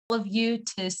of you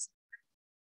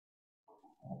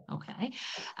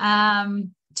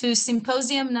to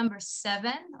symposium number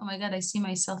 7. Oh my God, I see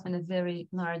myself in a very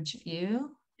large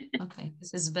view. Okay,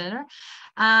 this is better.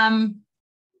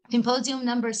 Symposium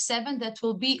number 7 that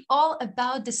will be all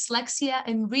about dyslexia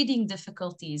and reading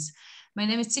difficulties. My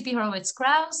name is Tzipi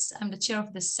Horowitz-kraus. I'm the chair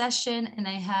of this session, and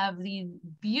I have the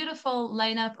beautiful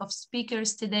lineup of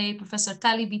speakers today: Professor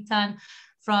Tali Bitan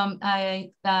from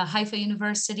Haifa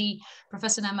University,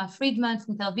 Professor Nama Friedman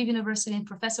from Tel Aviv University, and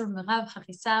Professor Merav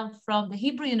Hachisar from the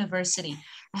Hebrew University.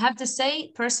 I have to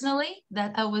say personally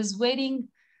that I was waiting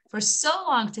for so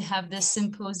long to have this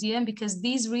symposium because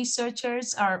these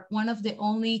researchers are one of the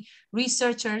only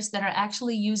researchers that are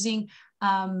actually using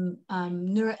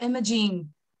neuroimaging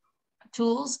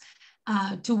tools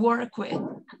to work with.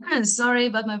 Sorry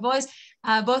about my voice.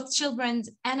 Both children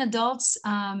and adults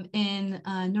in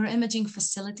neuroimaging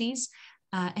facilities,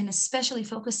 and especially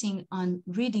focusing on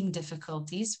reading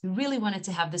difficulties. We really wanted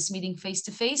to have this meeting face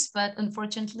to face, but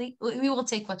unfortunately, we will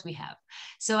take what we have.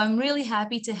 So I'm really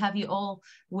happy to have you all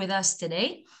with us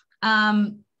today.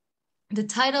 The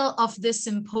title of this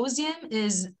symposium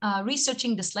is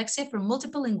Researching Dyslexia from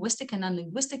Multiple Linguistic and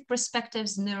Non-Linguistic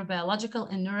Perspectives, Neurobiological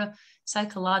and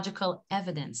Neuropsychological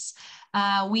Evidence.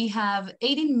 We have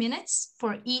 18 minutes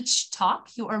for each talk.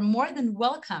 You are more than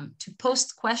welcome to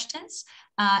post questions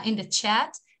in the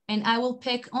chat, and I will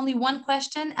pick only one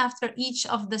question after each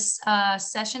of the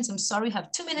sessions. I'm sorry, we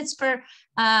have 2 minutes per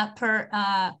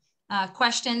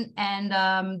question, and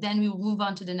then we will move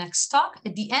on to the next talk.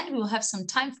 At the end, we will have some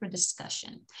time for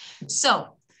discussion.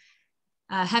 So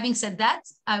having said that,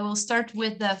 I will start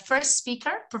with the first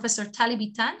speaker, Professor Tali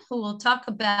Bitan, who will talk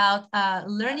about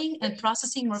learning and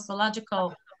processing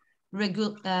morphological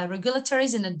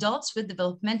regulatories in adults with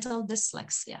developmental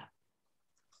dyslexia.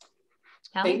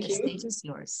 Tali, the stage is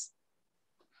yours.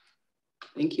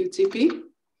 Thank you, Tzipi.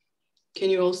 Can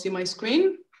you all see my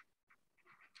screen?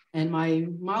 And my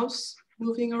mouse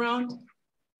moving around?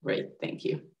 Great, thank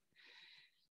you.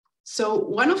 So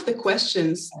one of the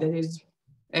questions that is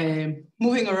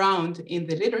moving around in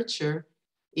the literature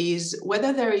is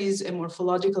whether there is a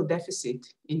morphological deficit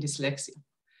in dyslexia.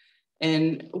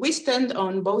 And we stand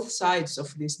on both sides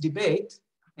of this debate,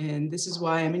 and this is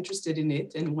why I'm interested in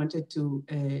it and wanted to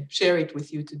share it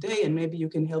with you today, and maybe you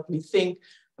can help me think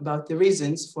about the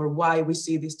reasons for why we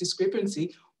see this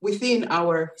discrepancy within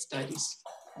our studies.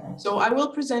 So I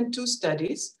will present 2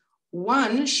 studies,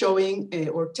 one showing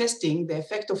or testing the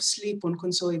effect of sleep on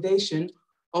consolidation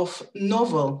of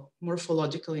novel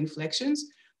morphological inflections,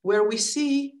 where we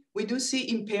do see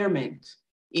impairment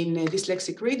in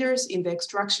dyslexic readers in the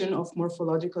extraction of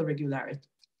morphological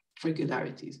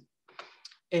regularities.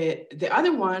 The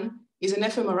other one is an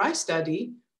fMRI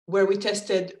study where we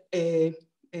tested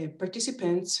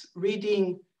participants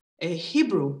reading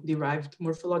Hebrew-derived,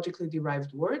 morphologically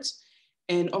derived words.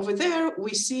 And over there,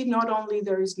 we see not only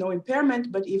there is no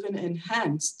impairment, but even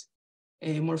enhanced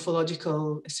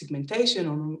morphological segmentation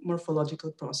or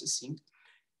morphological processing.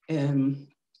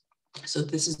 So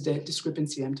this is the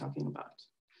discrepancy I'm talking about.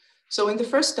 So in the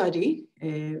first study,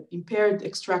 impaired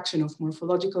extraction of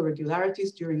morphological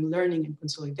regularities during learning and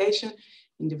consolidation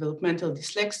in developmental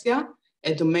dyslexia,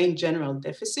 a domain general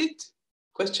deficit, ?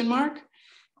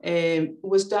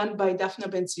 Was done by Daphna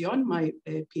Ben Zion, my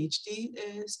PhD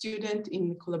student,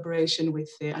 in collaboration with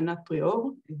Anat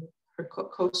Prior, her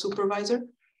co-supervisor.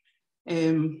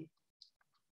 And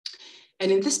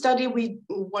in this study, we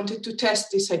wanted to test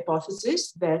this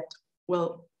hypothesis that,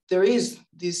 well, there is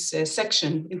this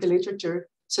section in the literature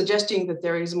suggesting that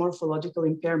there is morphological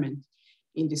impairment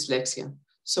in dyslexia.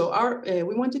 So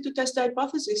we wanted to test the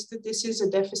hypothesis that this is a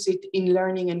deficit in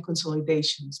learning and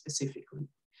consolidation specifically.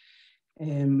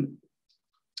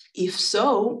 If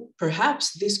so,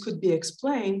 perhaps this could be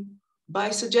explained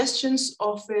by suggestions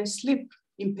of a sleep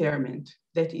impairment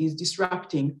that is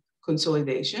disrupting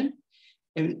consolidation.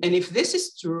 And if this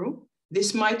is true,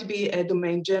 this might be a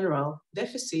domain general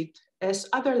deficit, as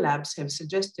other labs have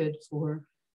suggested for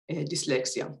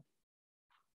dyslexia.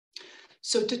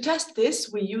 So to test this,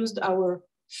 we used our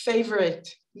favorite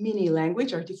mini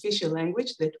language, artificial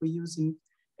language that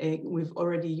we've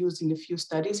already used in a few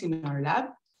studies in our lab.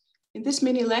 In this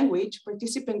mini language,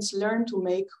 participants learn to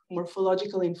make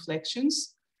morphological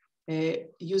inflections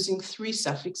using 3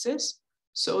 suffixes.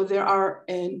 So there are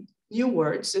new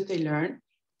words that they learn,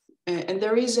 and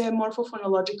there is a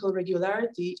morphophonological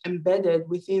regularity embedded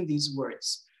within these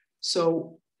words.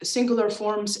 So singular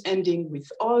forms ending with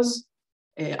oz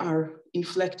are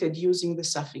inflected using the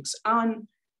suffix an.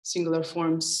 Singular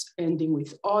forms ending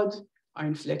with od are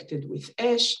inflected with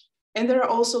esh, And there are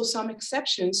also some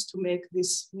exceptions to make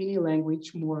this mini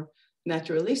language more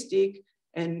naturalistic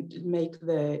and make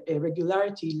the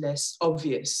irregularity less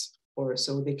obvious, or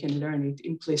so they can learn it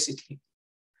implicitly.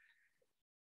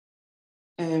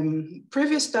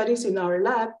 Previous studies in our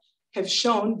lab have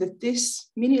shown that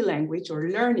this mini language, or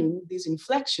learning these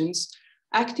inflections,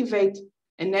 activate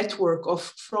a network of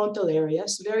frontal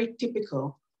areas very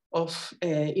typical of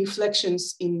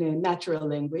inflections in natural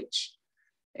language.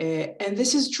 And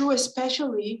this is true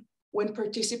especially when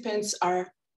participants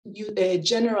are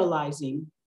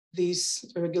generalizing these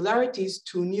irregularities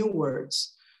to new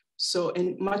words. So,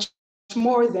 and much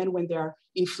more than when they are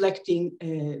inflecting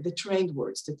the trained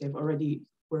words that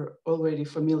were already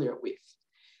familiar with.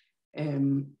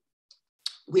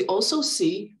 We also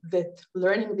see that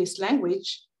learning this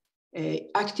language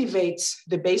activates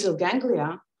the basal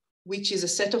ganglia, which is a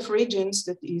set of regions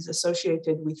that is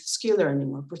associated with skill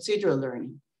learning or procedural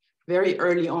learning very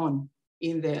early on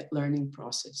in the learning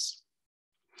process.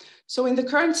 So in the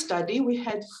current study, we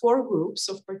had 4 groups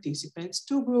of participants,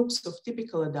 2 groups of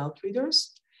typical adult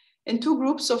readers, and 2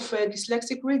 groups of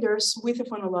dyslexic readers with a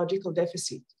phonological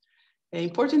deficit.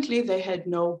 Importantly, they had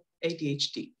no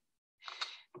ADHD.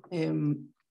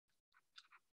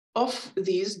 Of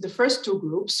these, the first 2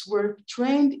 groups were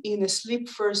trained in a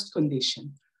sleep-first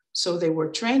condition. So they were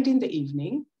trained in the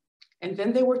evening, and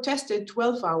then they were tested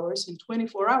 12 hours and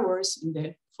 24 hours in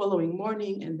the following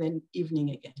morning and then evening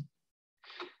again.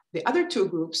 The other 2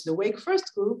 groups, the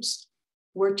wake-first groups,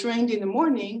 were trained in the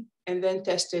morning and then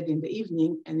tested in the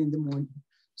evening and in the morning.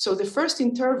 So the first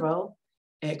interval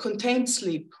contained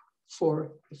sleep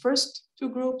for the first 2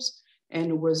 groups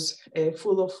and was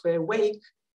full of wake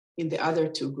in the other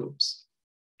 2 groups.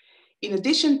 In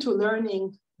addition to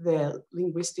learning the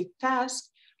linguistic task,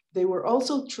 they were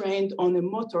also trained on a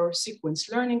motor sequence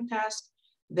learning task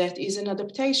that is an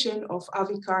adaptation of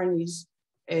Avi Carney's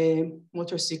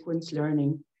motor sequence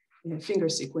learning, finger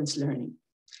sequence learning.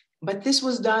 But this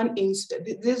was done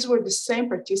these were the same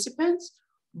participants,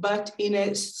 but in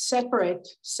a separate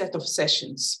set of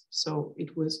sessions. So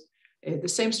it was the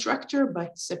same structure,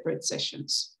 but separate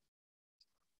sessions.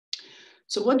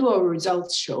 So what do our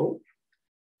results show?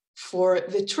 For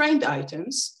the trained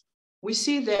items, we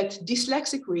see that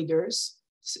dyslexic readers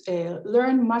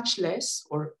learn much less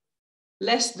or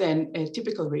less than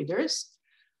typical readers.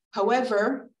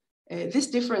 However, this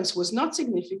difference was not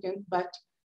significant, but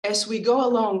as we go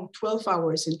along 12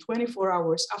 hours and 24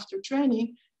 hours after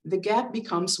training, the gap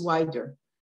becomes wider.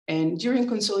 And during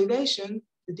consolidation,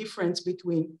 the difference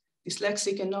between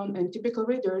dyslexic and typical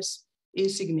readers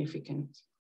is significant.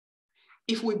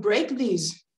 If we break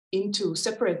these into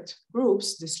separate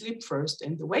groups, the sleep first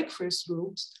and the wake first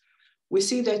groups, we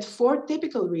see that for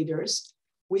typical readers,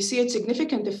 we see a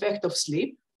significant effect of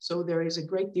sleep. So there is a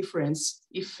great difference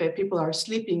if people are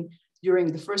sleeping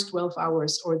during the first 12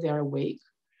 hours or they are awake.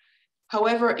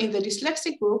 However, in the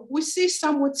dyslexic group, we see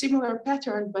somewhat similar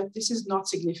pattern, but this is not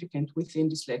significant within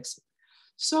dyslexia.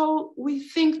 So we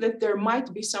think that there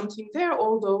might be something there,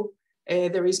 although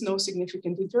there is no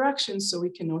significant interaction, so we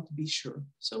cannot be sure.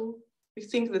 So we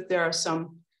think that there are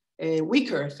some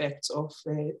weaker effects of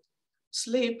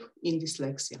sleep in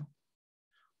dyslexia.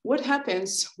 What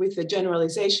happens with the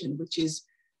generalization, which is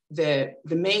the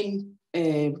main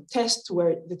test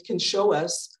that can show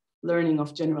us learning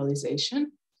of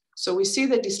generalization? So we see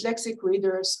that dyslexic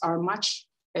readers are much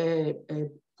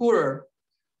poorer,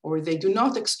 or they do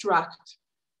not extract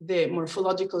the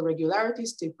morphological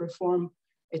regularities. They perform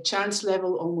a chance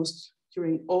level almost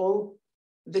during all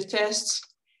the tests.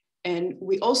 And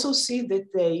we also see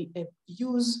that they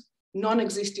use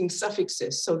non-existing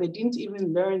suffixes. So they didn't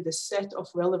even learn the set of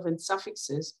relevant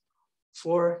suffixes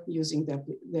for using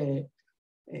the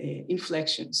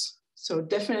inflections. So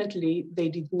definitely they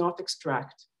did not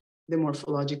extract the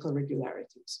morphological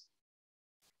regularities.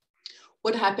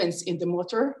 What happens in the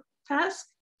motor task?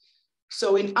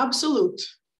 So in absolute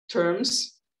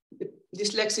terms,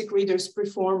 dyslexic readers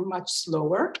perform much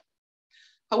slower.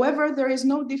 However, there is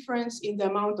no difference in the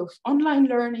amount of online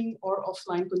learning or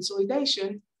offline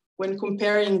consolidation when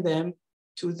comparing them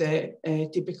to the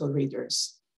typical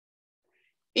readers.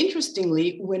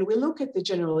 Interestingly, when we look at the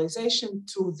generalization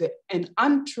to an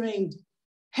untrained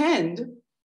hand,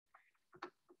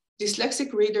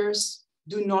 dyslexic readers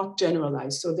do not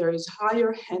generalize. So there is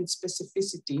higher hand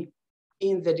specificity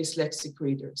in the dyslexic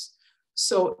readers.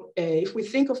 So if we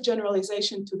think of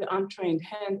generalization to the untrained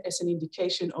hand as an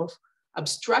indication of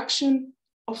abstraction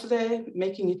of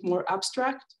making it more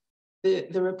abstract,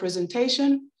 the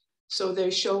representation, so they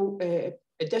show a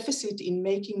deficit in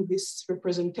making this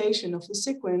representation of the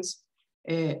sequence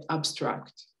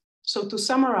abstract. So to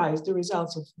summarize the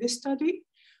results of this study,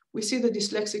 we see that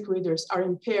dyslexic readers are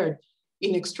impaired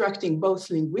in extracting both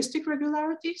linguistic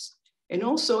regularities and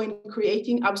also in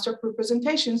creating abstract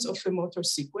representations of a motor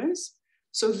sequence.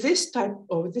 So this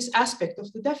aspect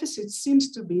of the deficit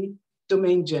seems to be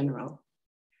domain general.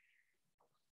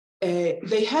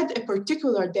 They had a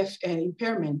particular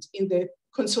impairment in the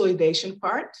consolidation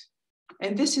part,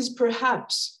 and this is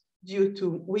perhaps due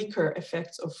to weaker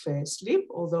effects of sleep,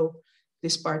 although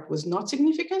this part was not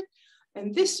significant,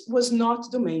 and this was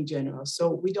not domain general. So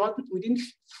we didn't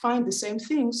find the same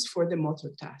things for the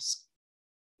motor task.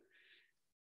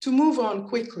 To move on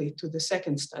quickly to the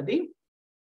second study,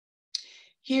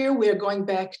 here we are going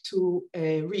back to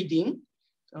reading.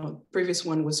 Previous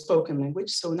one was spoken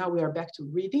language, so now we are back to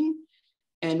reading,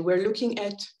 and we're looking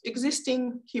at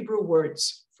existing Hebrew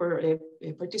words for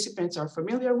participants are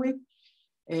familiar with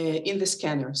in the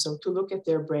scanner, so to look at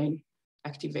their brain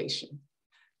activation.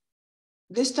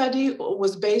 This study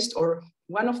was based, or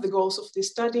one of the goals of this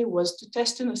study was to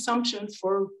test an assumption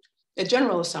for a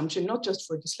general assumption, not just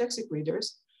for dyslexic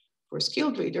readers, for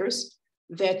skilled readers,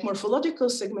 that morphological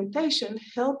segmentation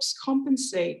helps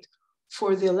compensate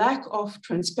for the lack of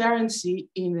transparency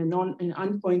in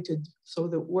unpointed, so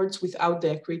the words without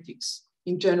diacritics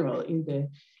in general in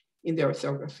the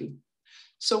orthography.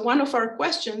 So one of our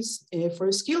questions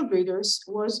for skilled readers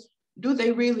was, do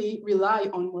they really rely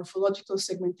on morphological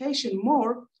segmentation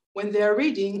more when they are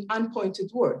reading unpointed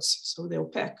words, so the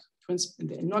opaque,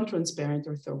 the non-transparent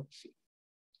orthography?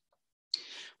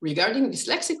 Regarding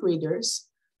dyslexic readers,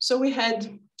 so we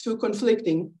had two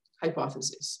conflicting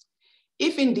hypotheses.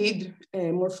 If indeed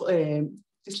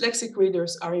dyslexic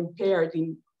readers are impaired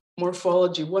in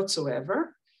morphology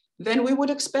whatsoever, then we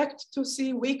would expect to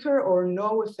see weaker or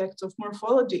no effects of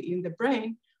morphology in the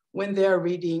brain when they are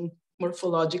reading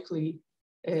morphologically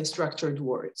structured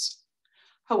words.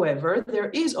 However,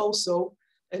 there is also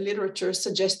a literature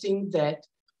suggesting that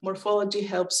morphology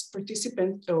helps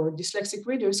participant or dyslexic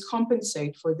readers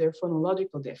compensate for their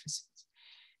phonological deficits.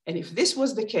 And if this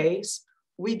was the case,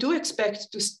 we do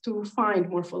expect to find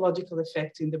morphological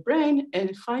effects in the brain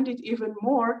and find it even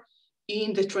more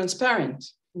in the transparent,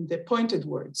 in the pointed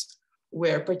words,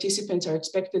 where participants are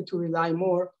expected to rely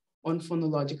more on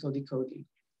phonological decoding.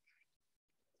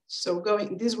 So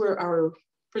these were our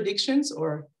predictions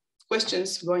or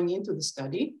questions going into the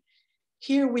study.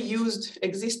 Here we used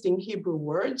existing Hebrew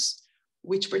words,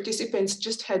 which participants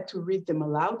just had to read them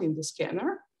aloud in the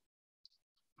scanner.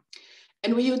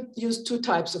 And we used two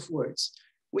types of words.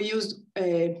 We used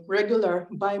regular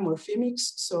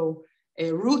bimorphemics, so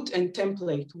root and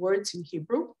template words in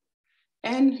Hebrew,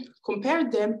 and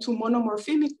compared them to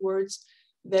monomorphemic words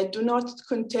that do not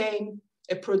contain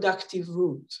a productive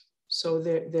root. So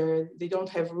they don't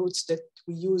have roots that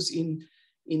we use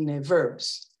in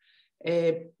verbs.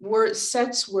 Word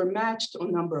sets were matched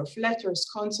on number of letters,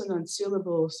 consonants,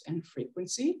 syllables, and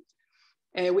frequency.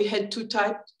 We had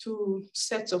two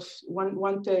sets of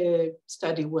one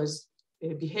study was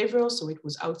behavioral, so it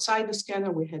was outside the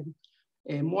scanner. We had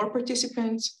more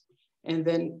participants, and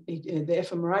then the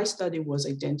fMRI study was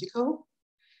identical.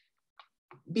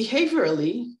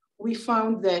 Behaviorally, we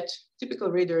found that typical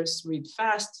readers read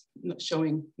fast,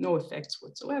 showing no effects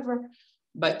whatsoever,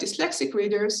 but dyslexic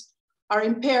readers are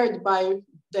impaired by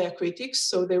diacritics,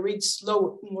 so they read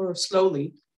more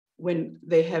slowly when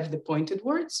they have the pointed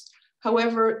words.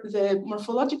 However, the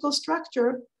morphological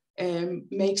structure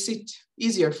makes it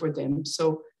easier for them.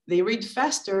 So they read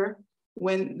faster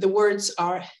when the words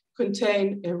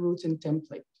contain a root and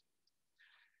template.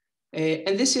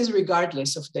 And this is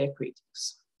regardless of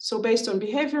diacritics. So based on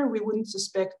behavior, we wouldn't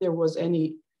suspect there was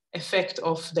any effect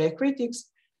of diacritics.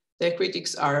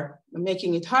 Diacritics are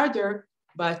making it harder,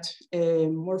 but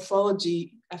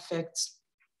morphology affects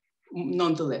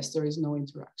nonetheless, there is no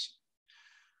interaction.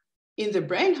 In the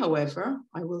brain, however,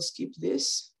 I will skip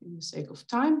this in the sake of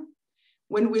time.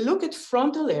 When we look at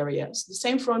frontal areas, the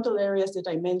same frontal areas that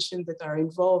I mentioned that are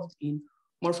involved in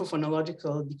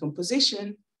morphophonological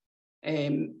decomposition,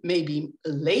 maybe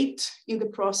late in the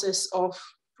process of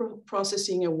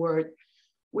processing a word,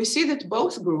 we see that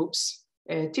both groups,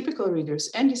 typical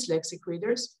readers and dyslexic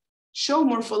readers, show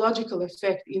morphological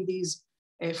effect in these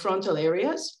frontal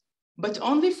areas, but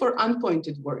only for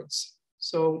unpointed words.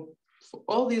 So for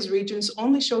all these regions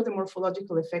only show the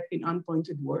morphological effect in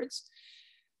unpointed words,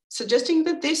 suggesting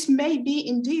that this may be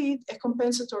indeed a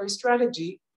compensatory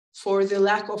strategy for the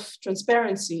lack of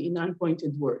transparency in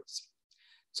unpointed words.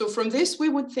 So from this, we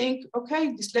would think,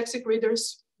 okay, dyslexic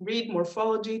readers read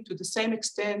morphology to the same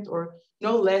extent or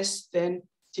no less than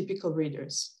typical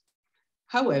readers.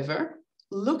 However,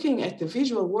 looking at the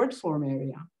visual word form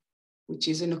area, which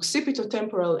is an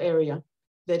occipitotemporal area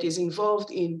that is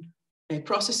involved in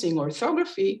processing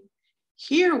orthography,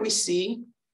 here we see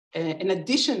an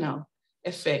additional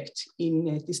effect in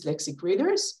dyslexic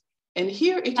readers. And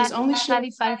here it is only shown—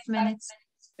 35 minutes.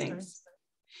 Thanks.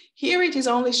 Here it is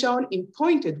only shown in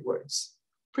pointed words.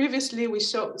 Previously, we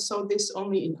saw this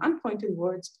only in unpointed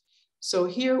words. So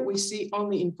here we see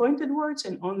only in pointed words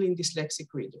and only in dyslexic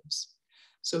readers.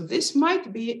 So this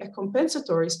might be a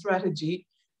compensatory strategy.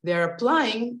 They're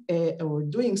applying or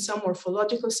doing some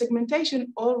morphological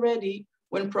segmentation already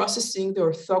when processing the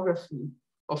orthography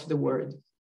of the word.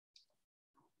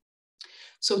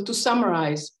 So to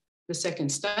summarize the second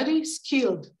study,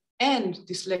 skilled and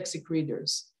dyslexic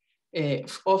readers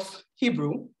of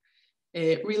Hebrew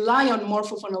rely on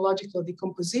morphophonological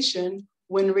decomposition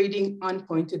when reading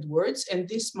unpointed words, and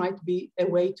this might be a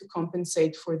way to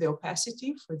compensate for the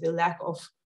opacity, for the lack of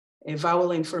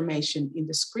vowel information in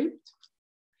the script.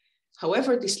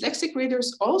 However, dyslexic readers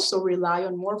also rely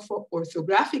on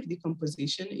morpho-orthographic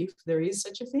decomposition, if there is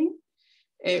such a thing,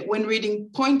 when reading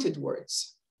pointed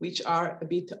words, which are a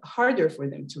bit harder for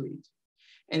them to read.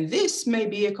 And this may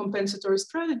be a compensatory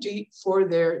strategy for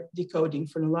their decoding,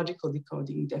 phonological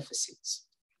decoding deficits.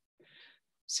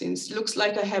 Since it looks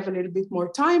like I have a little bit more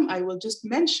time, I will just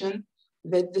mention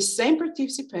that the same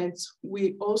participants,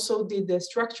 we also did the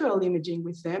structural imaging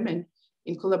with them, and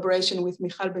in collaboration with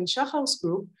Michal Ben-Shachar's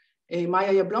group,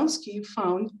 Maya Jablonski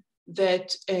found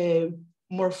that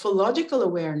morphological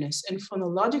awareness and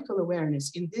phonological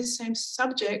awareness in this same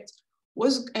subject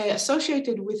was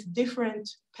associated with different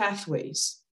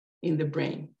pathways in the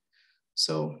brain.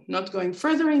 So not going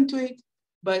further into it,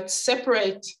 but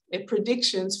separate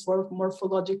predictions for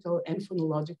morphological and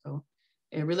phonological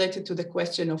related to the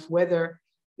question of whether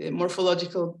the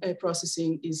morphological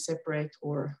processing is separate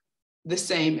or the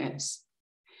same as.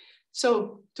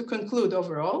 So to conclude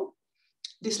overall,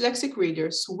 dyslexic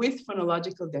readers with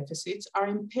phonological deficits are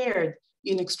impaired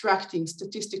in extracting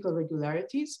statistical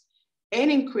regularities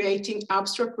and in creating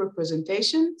abstract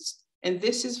representations, and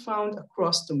this is found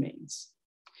across domains.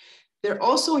 They're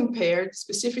also impaired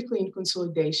specifically in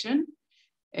consolidation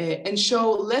and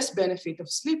show less benefit of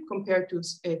sleep compared to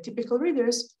typical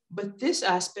readers, but this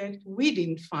aspect, we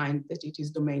didn't find that it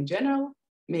is domain general.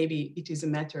 Maybe it is a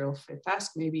matter of a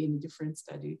task, maybe in a different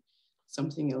study,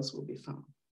 something else will be found.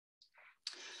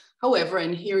 However,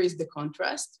 and here is the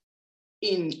contrast,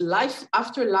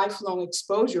 after lifelong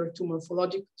exposure to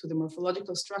the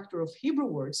morphological structure of Hebrew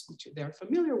words, which they are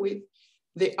familiar with,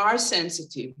 they are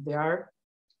sensitive. They are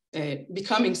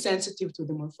becoming sensitive to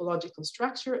the morphological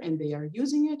structure, and they are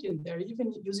using it, and they're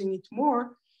even using it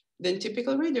more than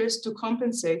typical readers to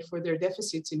compensate for their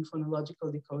deficits in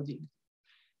phonological decoding.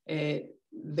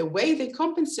 The way they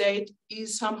compensate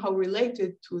is somehow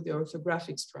related to the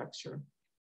orthographic structure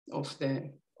of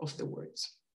the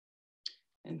words.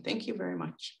 And thank you very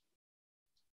much.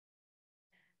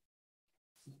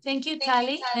 Thank you,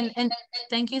 Tali, and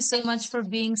thank you so much for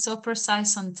being so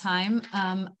precise on time.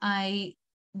 I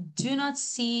do not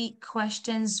see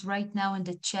questions right now in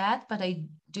the chat, but I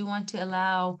do want to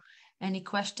allow any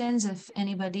questions if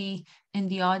anybody in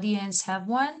the audience have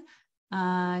one.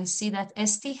 I see that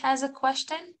Esti has a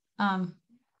question.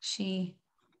 Esti.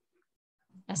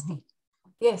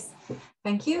 Yes,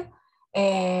 thank you.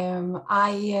 Thank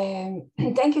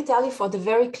you, Tali, for the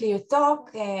very clear talk.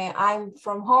 I'm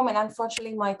from home, and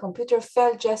unfortunately my computer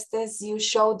fell just as you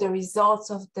showed the results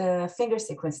of the finger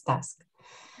sequence task.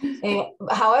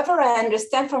 However, I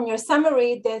understand from your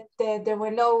summary that there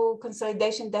were no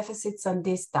consolidation deficits on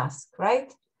this task,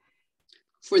 right?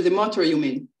 For the motor, you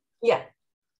mean? Yeah.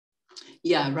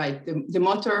 Yeah, right. The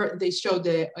motor, they show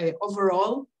the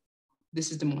overall,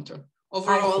 this is the motor.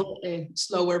 Overall,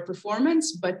 slower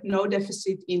performance, but no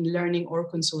deficit in learning or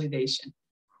consolidation.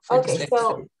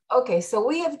 Okay, so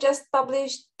we have just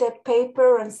published the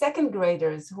paper on second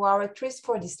graders who are at risk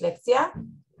for dyslexia.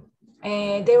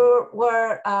 And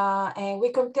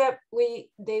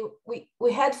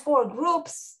we had 4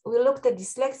 groups. We looked at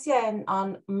dyslexia and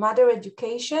on mother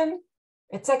education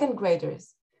at second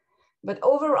graders. But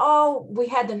overall, we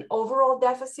had an overall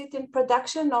deficit in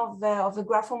production of a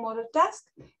graphomotor task,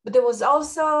 but there was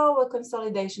also a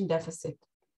consolidation deficit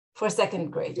for second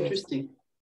graders. Interesting.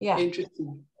 Yeah.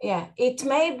 Interesting. Yeah, it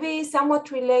may be somewhat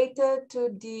related to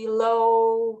the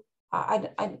low.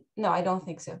 No, I don't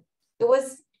think so. There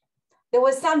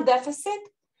was some deficit,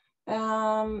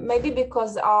 maybe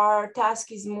because our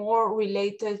task is more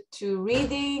related to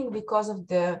reading because of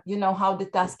how the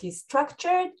task is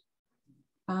structured.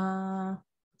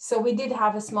 So we did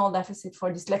have a small deficit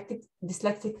for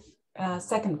dyslexic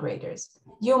second graders.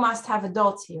 You must have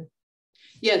adults here.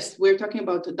 Yes, we're talking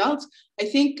about adults. I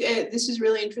think this is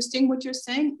really interesting what you're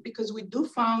saying, because we did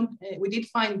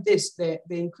find this, the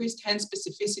increased hand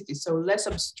specificity, so less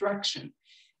abstraction.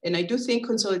 And I do think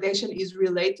consolidation is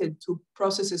related to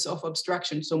processes of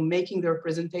abstraction. So making the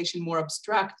representation more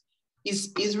abstract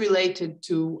is related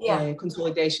to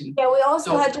consolidation. Yeah, we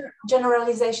also had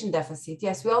generalization deficit.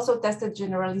 Yes, we also tested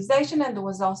generalization, and there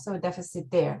was also a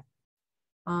deficit there.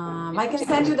 I can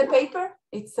send you the paper.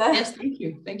 It's yes, thank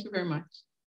you. Thank you very much.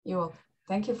 You're welcome.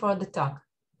 Thank you for the talk.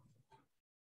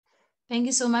 Thank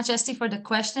you so much, Esti, for the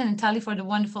question, and Tali for the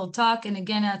wonderful talk. And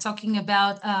again, talking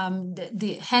about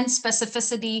the hand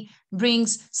specificity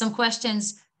brings some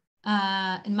questions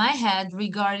in my head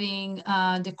regarding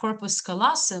the corpus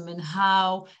callosum and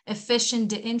how efficient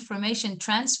the information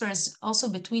transfers also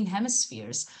between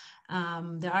hemispheres.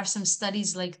 There are some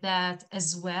studies like that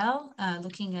as well,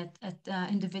 looking at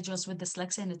individuals with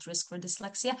dyslexia and at risk for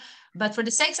dyslexia. But for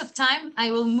the sake of time,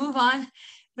 I will move on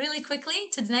really quickly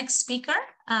to the next speaker,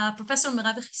 Professor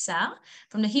Merav Chisar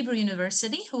from the Hebrew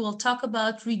University, who will talk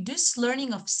about reduced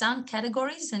learning of sound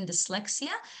categories in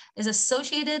dyslexia is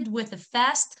associated with a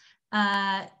fast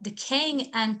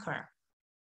decaying anchor.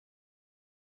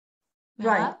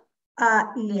 Right.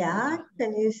 Yeah,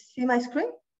 can you see my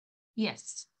screen?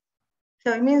 Yes.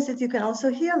 So it means that you can also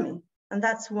hear me, and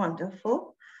that's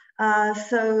wonderful.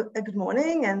 Good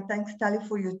morning, and thanks, Tali,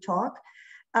 for your talk.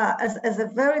 As a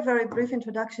very, very brief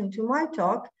introduction to my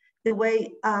talk, the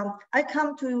way I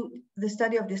come to the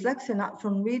study of dyslexia, not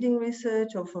from reading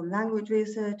research or from language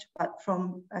research, but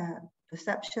from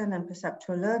perception and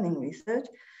perceptual learning research.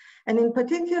 And in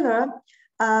particular,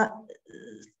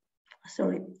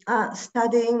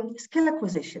 studying skill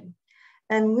acquisition.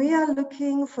 And we are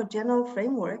looking for general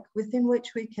framework within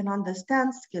which we can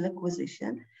understand skill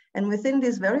acquisition. And within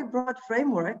this very broad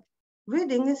framework,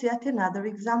 reading is yet another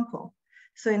example.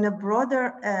 So in a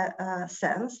broader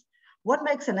sense, what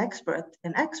makes an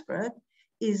expert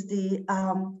is the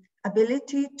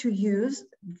ability to use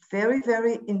very,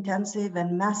 very intensive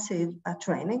and massive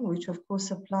training, which of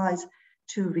course applies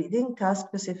to reading,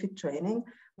 task-specific training,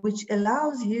 which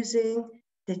allows using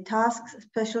the task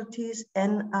specialties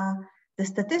and the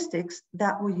statistics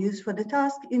that we use for the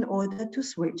task in order to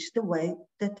switch the way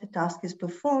that the task is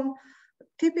performed,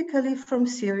 typically from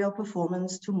serial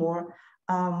performance to more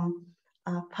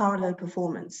parallel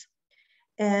performance.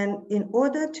 And in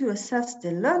order to assess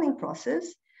the learning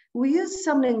process, we use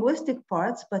some linguistic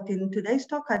parts, but in today's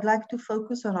talk, I'd like to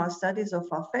focus on our studies of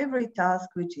our favorite task,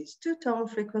 which is two-tone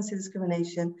frequency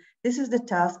discrimination. This is the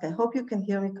task. I hope you can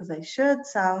hear me because I shared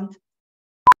sound.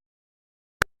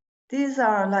 These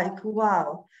are like,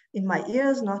 wow, in my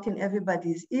ears, not in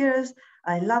everybody's ears.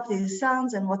 I love these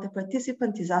sounds, and what the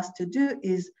participant is asked to do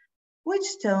is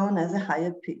which tone has a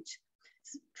higher pitch.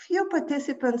 Few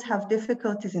participants have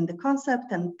difficulties in the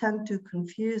concept and tend to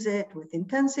confuse it with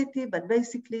intensity, but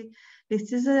basically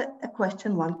this is a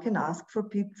question one can ask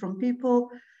from people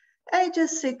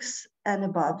ages 6 and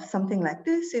above, something like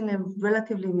this, in a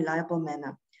relatively reliable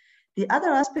manner. The other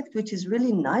aspect which is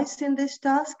really nice in this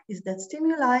task is that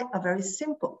stimuli are very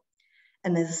simple.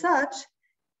 And as such,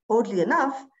 oddly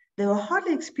enough, they were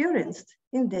hardly experienced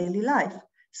in daily life.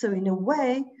 So in a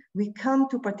way, we come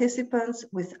to participants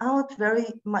without very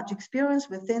much experience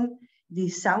within the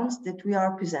sounds that we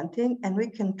are presenting, and we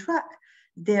can track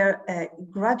their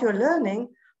gradual learning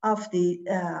of the,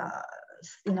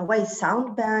 in a way,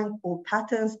 sound bank or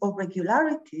patterns or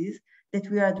regularities that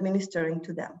we are administering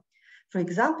to them. For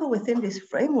example, within this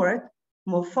framework,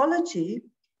 morphology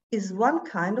is one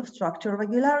kind of structural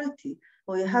regularity,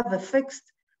 where you have a fixed,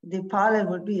 the parallel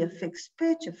will be a fixed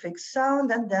pitch, a fixed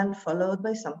sound, and then followed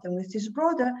by something which is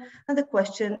broader. And the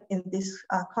question in this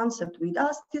concept we'd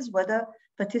ask is whether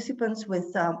participants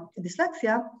with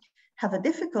dyslexia have a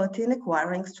difficulty in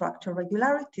acquiring structural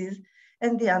regularities.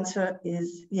 And the answer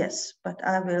is yes, but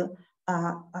I will,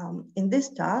 in this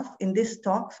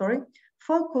talk,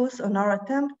 focus on our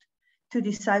attempt to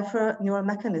decipher neural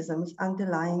mechanisms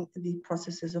underlying the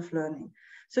processes of learning.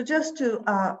 So just to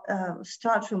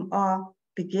start from our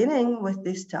beginning with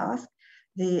this task,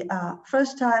 the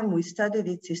first time we studied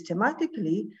it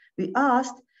systematically, we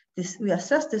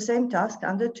assessed the same task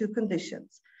under 2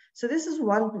 conditions. So this is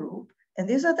one group, and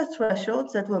these are the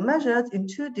thresholds that were measured in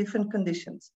 2 different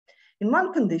conditions. In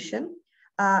one condition,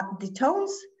 the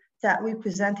tones that we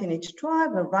present in each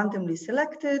tribe are randomly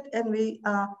selected, and we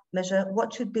measure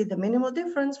what should be the minimal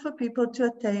difference for people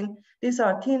to attain. These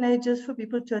are teenagers, for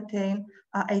people to attain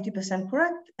 80%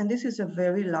 correct, and this is a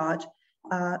very large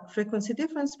frequency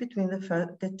difference between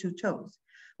the 2 tones.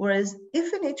 Whereas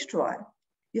if in each tribe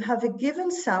you have a given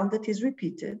sound that is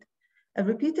repeated, a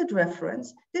repeated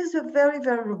reference. These are very,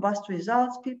 very robust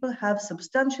results. People have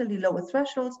substantially lower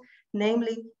thresholds,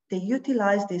 namely, they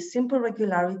utilize this simple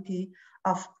regularity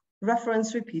of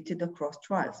reference repeated across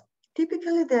trials.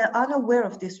 Typically, they're unaware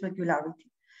of this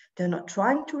regularity. They're not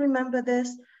trying to remember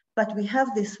this, but we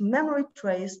have this memory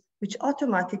trace which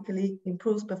automatically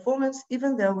improves performance,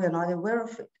 even though we're not aware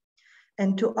of it.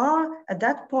 And to our, at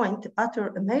that point, utter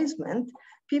amazement,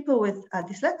 people with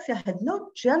dyslexia had no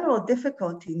general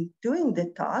difficulty in doing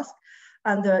the task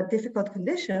under difficult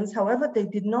conditions. However, they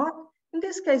did not, in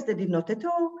this case, they did not at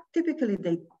all. Typically,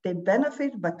 they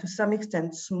benefit, but to some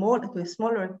extent, to a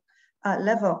smaller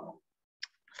level,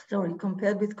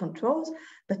 compared with controls,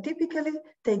 but typically,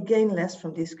 they gain less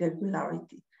from this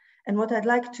regularity. And what I'd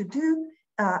like to do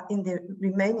in the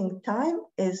remaining time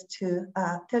is to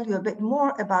tell you a bit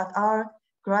more about our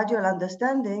gradual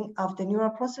understanding of the neural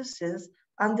processes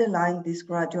underlying this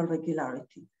gradual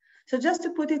regularity. So just to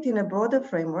put it in a broader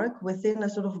framework within a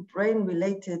sort of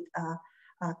brain-related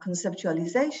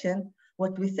conceptualization,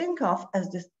 what we think of as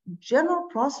this general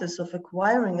process of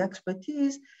acquiring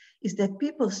expertise is that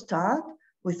people start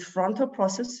with frontal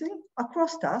processing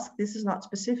across tasks. This is not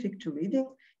specific to reading,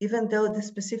 even though the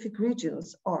specific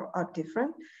regions are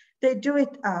different. They do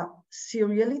it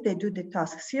serially, they do the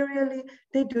task serially,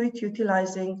 they do it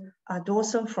utilizing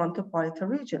dorsal and frontal parietal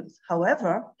regions.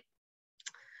 However,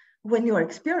 when you're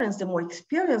experienced, the more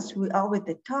experienced we are with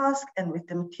the task and with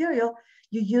the material,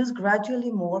 you use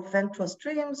gradually more ventral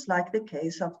streams, like the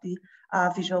case of the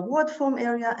visual word form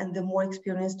area, and the more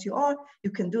experienced you are,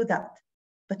 you can do that.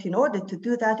 But in order to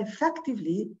do that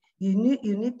effectively, you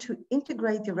need to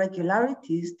integrate the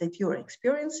regularities that you're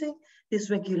experiencing. This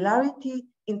regularity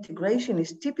integration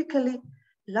is typically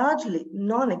largely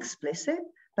non-explicit,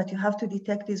 but you have to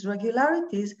detect these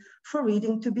regularities for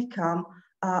reading to become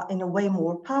in a way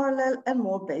more parallel and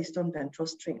more based on ventral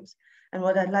streams. And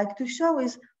what I'd like to show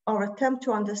is our attempt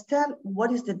to understand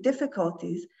what is the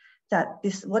difficulties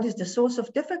what is the source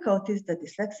of difficulties that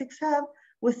dyslexics have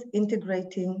with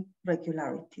integrating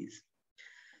regularities.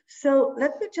 So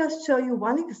let me just show you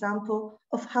one example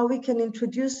of how we can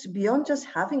introduce, beyond just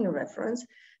having a reference,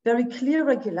 very clear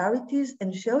regularities,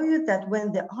 and show you that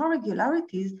when there are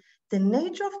regularities, the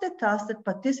nature of the task that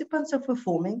participants are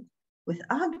performing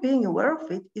without being aware of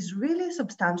it is really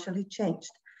substantially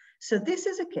changed. So this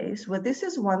is a case where this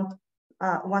is one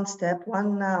step,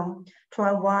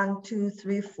 trial 1, 2,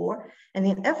 3, 4. And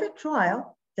in every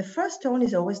trial, the first tone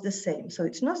is always the same. So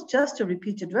it's not just a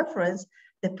repeated reference.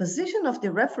 The position of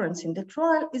the reference in the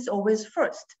trial is always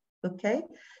first, okay?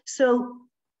 So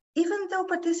even though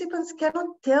participants cannot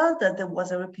tell that there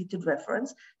was a repeated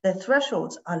reference, their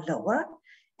thresholds are lower,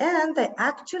 and they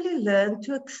actually learn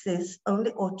to access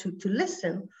only, or to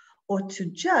listen, or to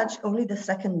judge only the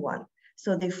second one.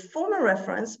 So they form a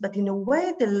reference, but in a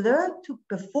way they learn to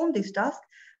perform this task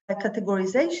by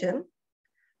categorization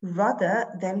rather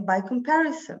than by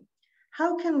comparison.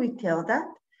 How can we tell that?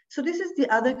 So this is the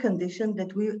other condition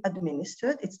that we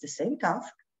administered. It's the same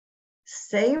task,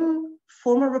 same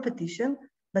formal repetition,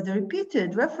 but the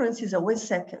repeated reference is always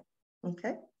second,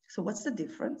 okay? So what's the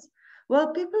difference?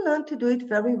 Well, people learn to do it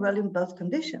very well in both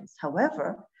conditions.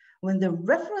 However, when the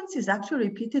reference is actually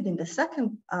repeated in the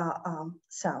second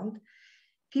sound,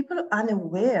 people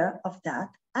unaware of that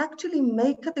actually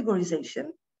make categorization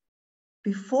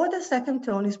before the second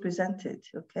tone is presented,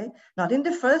 okay? Not in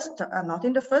the first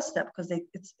step, because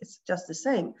it's just the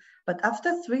same, but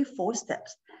after 3, 4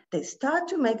 steps, they start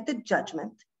to make the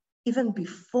judgment even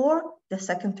before the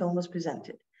second tone was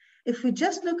presented. If we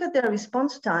just look at their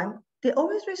response time, they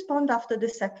always respond after the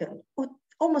second, or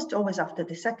almost always after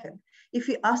the second. If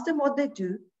you ask them what they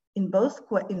do in both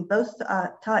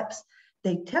types,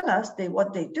 they tell us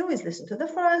what they do is listen to the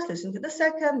first, listen to the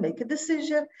second, make a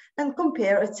decision, and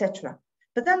compare, etc.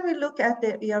 But then we look at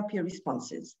their ERP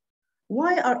responses.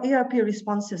 Why are ERP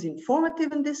responses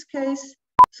informative in this case?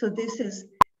 So this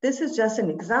is just an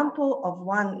example of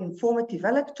one informative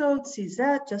electrode,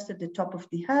 CZ, just at the top of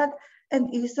the head, and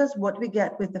this is what we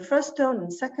get with the first tone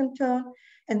and second tone,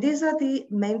 and these are the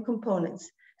main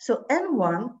components. So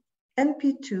N1,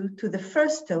 NP2 to the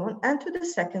first tone and to the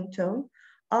second tone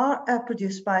are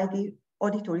produced by the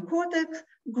auditory cortex,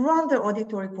 grander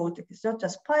auditory cortex. It's not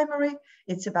just primary,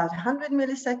 it's about 100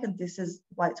 milliseconds. This is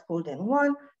why it's called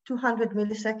N1, 200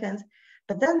 milliseconds.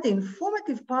 But then the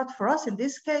informative part for us in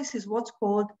this case is what's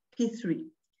called P3.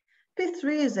 P3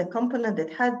 is a component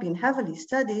that had been heavily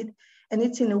studied, and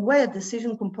it's in a way a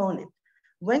decision component.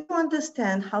 When you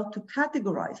understand how to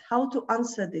categorize, how to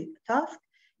answer the task,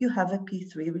 you have a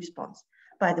P3 response.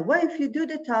 By the way, if you do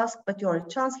the task, but you're a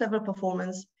chance level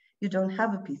performance, you don't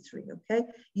have a P3, okay?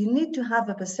 You need to have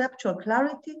a perceptual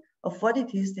clarity of what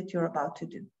it is that you're about to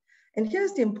do. And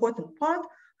here's the important part.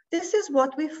 This is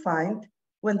what we find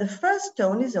when the first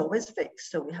tone is always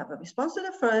fixed. So we have a response to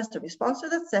the first, a response to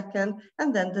the second,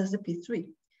 and then there's the P3.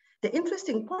 The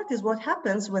interesting part is what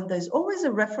happens when there's always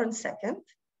a reference second,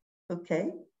 okay?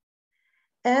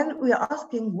 And we are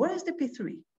asking, where is the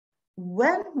P3?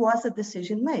 When was the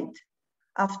decision made?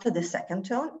 After the second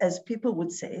tone, as people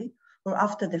would say, or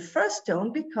after the first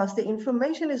tone, because the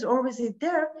information is already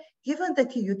there, given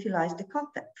that you utilize the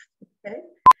context, okay?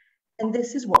 And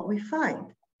this is what we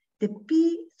find. The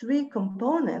P3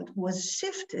 component was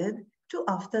shifted to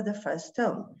after the first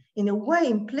tone. In a way,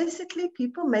 implicitly,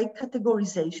 people make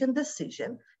categorization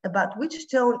decision about which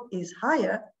tone is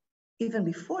higher even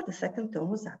before the second tone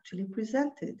was actually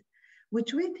presented,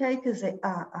 which we take as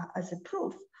a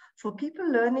proof for people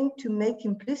learning to make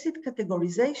implicit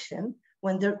categorization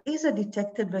when there is a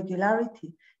detected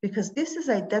regularity, because this is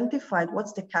identified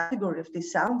what's the category of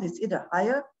this sound. It's either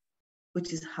higher,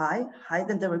 which is high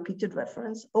than the repeated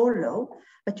reference, or low,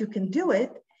 but you can do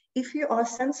it if you are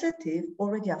sensitive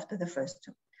already after the first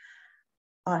tone.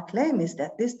 Our claim is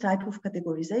that this type of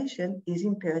categorization is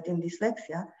impaired in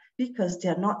dyslexia because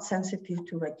they're not sensitive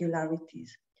to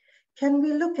regularities. Can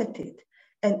we look at it?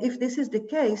 And if this is the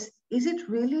case, is it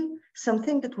really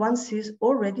something that one sees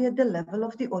already at the level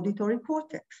of the auditory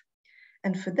cortex?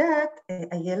 And for that,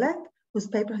 Ayelet, whose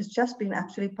paper has just been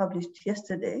actually published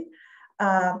yesterday,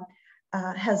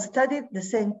 has studied the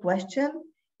same question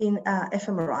in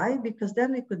fMRI, because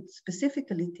then we could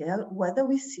specifically tell whether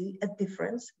we see a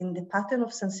difference in the pattern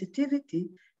of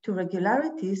sensitivity to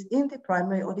regularities in the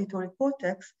primary auditory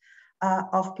cortex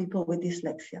of people with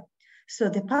dyslexia. So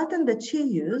the pattern that she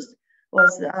used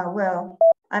was, well,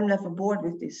 I'm never bored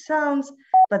with these sounds,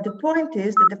 but the point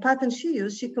is that the pattern she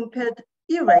used, she compared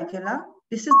irregular,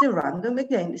 this is the random,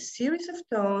 again, a series of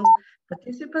tones,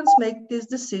 participants make these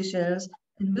decisions,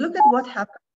 and look at what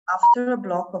happens after a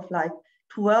block of like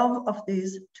 12 of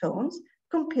these tones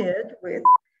compared with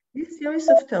this series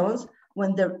of tones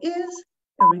when there is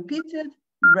a repeated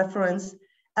reference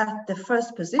at the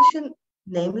first position,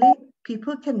 namely,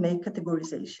 people can make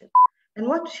categorization. And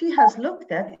what she has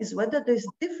looked at is whether there's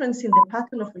difference in the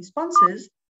pattern of responses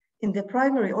in the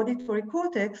primary auditory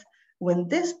cortex when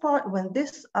this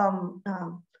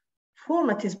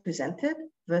format is presented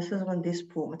versus when this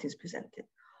format is presented.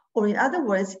 Or in other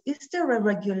words, is there a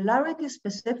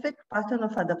regularity-specific pattern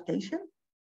of adaptation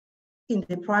in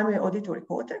the primary auditory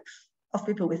cortex of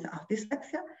people without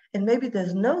dyslexia? And maybe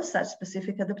there's no such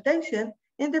specific adaptation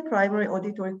in the primary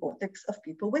auditory cortex of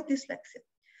people with dyslexia.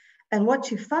 And what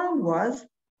she found was,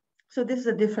 so this is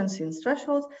a difference in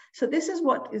thresholds. So this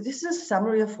is a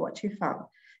summary of what she found.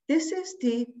 This is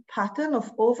the pattern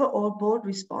of overall board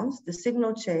response, the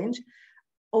signal change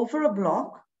over a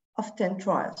block of 10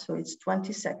 trials, so it's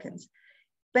 20 seconds.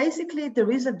 Basically,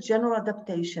 there is a general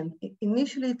adaptation.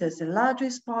 Initially, there's a large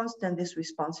response, then this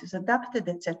response is adapted,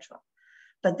 etc.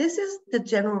 But this is the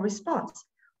general response.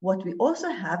 What we also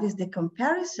have is the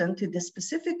comparison to the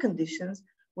specific conditions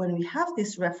when we have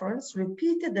this reference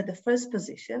repeated at the first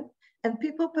position, and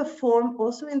people perform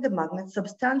also in the magnet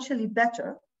substantially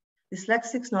better.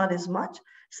 Dyslexics not as much,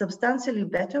 substantially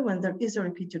better when there is a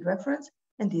repeated reference,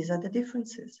 and these are the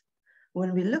differences.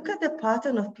 When we look at the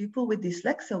pattern of people with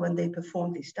dyslexia when they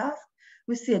perform these tasks,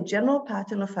 we see a general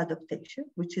pattern of adaptation,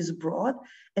 which is broad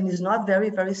and is not very,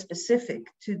 very specific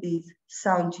to the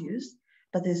sound used,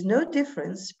 but there's no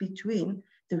difference between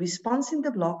the response in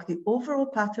the block, the overall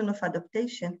pattern of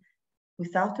adaptation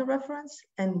without a reference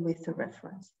and with a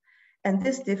reference. And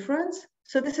this difference,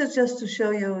 so this is just to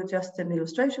show you just an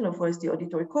illustration of where is the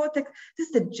auditory cortex. This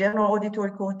is the general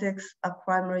auditory cortex. Our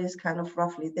primary is kind of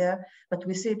roughly there, but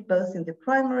we see it both in the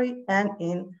primary and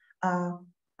in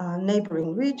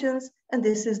neighboring regions. And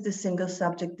this is the single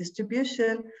subject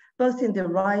distribution, both in the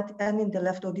right and in the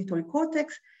left auditory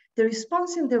cortex. The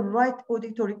response in the right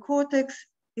auditory cortex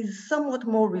is somewhat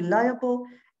more reliable,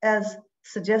 as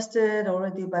suggested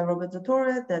already by Robert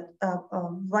Zatorre, that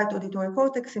right auditory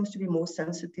cortex seems to be more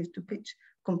sensitive to pitch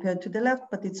compared to the left,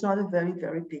 but it's not a very,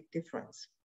 very big difference.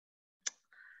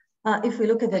 If we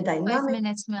look at the dynamic— 5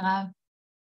 minutes, Mirav.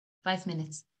 5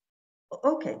 minutes.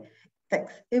 Okay,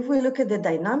 thanks. If we look at the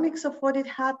dynamics of what it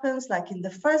happens, like in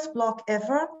the first block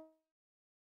ever,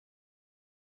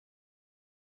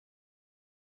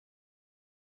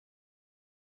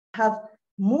 have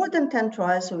more than 10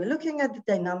 trials. So we're looking at the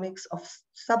dynamics of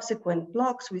subsequent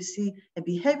blocks. We see a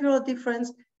behavioral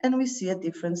difference, and we see a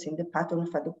difference in the pattern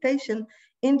of adaptation,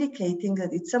 indicating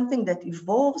that it's something that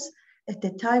evolves at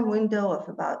the time window of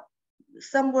about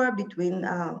somewhere between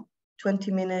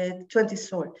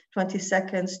 20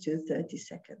 seconds to 30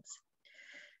 seconds.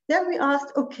 Then we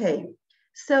asked, okay,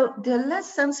 so they're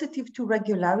less sensitive to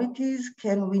regularities.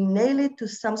 Can we nail it to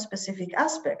some specific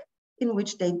aspect in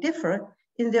which they differ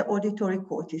in their auditory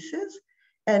cortices?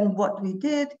 And what we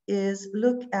did is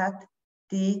look at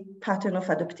the pattern of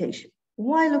adaptation.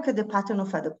 Why look at the pattern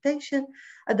of adaptation?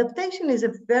 Adaptation is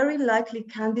a very likely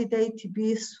candidate to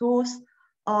be a source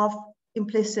of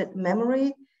implicit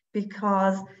memory,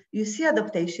 because you see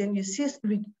adaptation, you see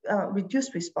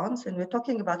reduced response, and we're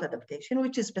talking about adaptation,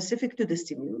 which is specific to the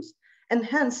stimulus, and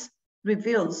hence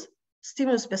reveals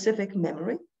stimulus-specific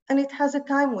memory, and it has a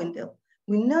time window.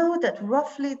 We know that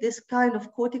roughly this kind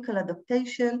of cortical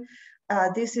adaptation,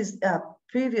 this is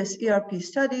previous ERP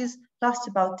studies, lasts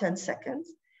about 10 seconds.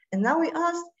 And now we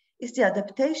ask, is the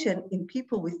adaptation in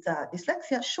people with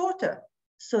dyslexia shorter?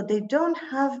 So they don't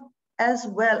have as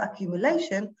well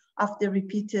accumulation of the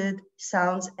repeated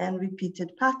sounds and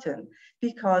repeated pattern,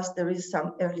 because there is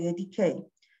some earlier decay.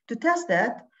 To test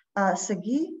that,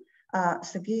 Sagi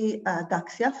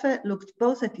Daxiafe looked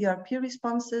both at ERP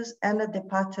responses and at the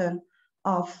pattern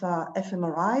of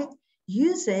fMRI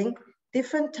using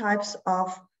different types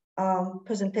of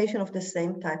presentation of the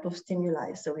same type of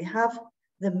stimuli. So we have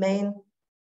the main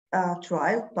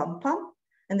trial, PAM-PAM,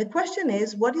 and the question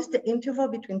is, what is the interval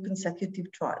between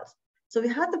consecutive trials? So we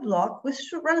had the block with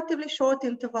relatively short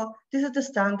interval. This is the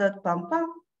standard PAM-PAM,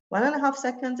 1.5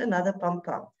 seconds, another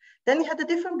PAM-PAM. Then we had a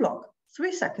different block,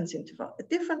 3 seconds interval, a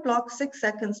different block, 6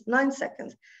 seconds, 9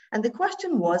 seconds. And the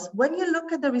question was, when you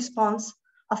look at the response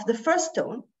of the first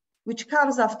tone, which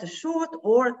comes after short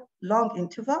or long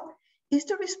interval, is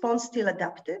the response still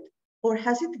adapted, or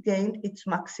has it gained its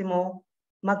maximal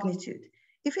magnitude?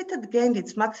 If it had gained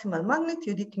its maximal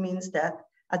magnitude, it means that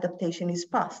adaptation is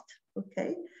past,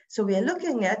 okay? So we are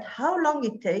looking at how long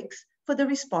it takes for the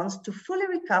response to fully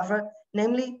recover,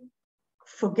 namely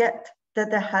forget that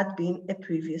there had been a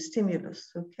previous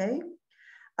stimulus, okay?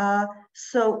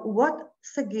 So what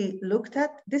Sagi looked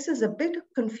at, this is a bit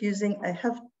confusing. I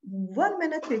have 1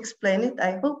 minute to explain it.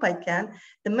 I hope I can.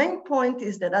 The main point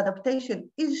is that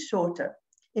adaptation is shorter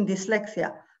in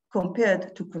dyslexia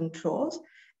compared to controls.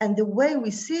 And the way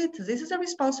we see it, this is a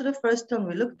response to the first tone.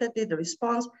 We looked at it, the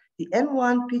response, the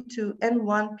N1, P2,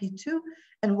 N1, P2.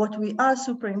 And what we are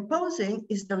superimposing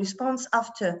is the response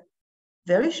after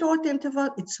very short interval,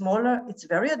 it's smaller, it's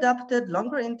very adapted,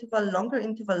 longer interval, longer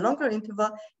interval, longer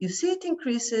interval. You see it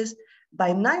increases.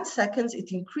 By 9 seconds,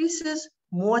 it increases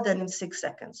more than in 6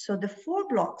 seconds. So the 4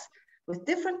 blocks with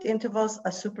different intervals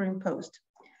are superimposed.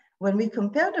 When we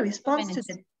compare the response to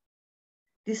the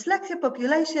dyslexia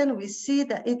population, we see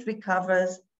that it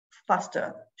recovers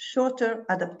faster, shorter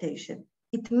adaptation.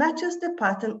 It matches the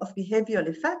pattern of behavioral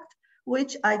effect,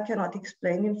 which I cannot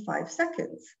explain in 5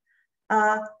 seconds.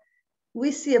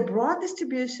 We see a broad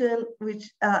distribution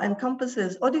which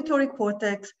encompasses auditory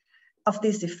cortex of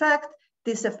this effect.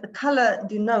 This color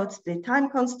denotes the time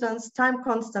constants. Time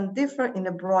constants differ in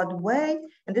a broad way.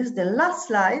 And this is the last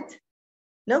slide.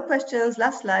 No questions,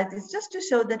 last slide. It's just to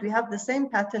show that we have the same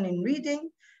pattern in reading.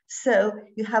 So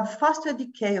you have faster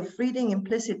decay of reading,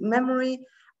 implicit memory.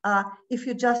 If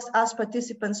you just ask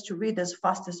participants to read as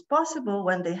fast as possible,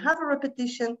 when they have a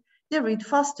repetition, they read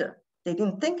faster. They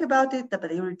didn't think about it, but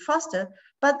they read faster.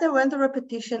 But then when the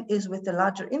repetition is with a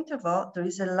larger interval, there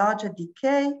is a larger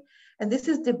decay. And this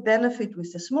is the benefit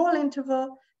with the small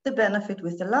interval, the benefit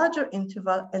with the larger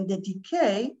interval, and the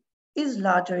decay is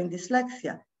larger in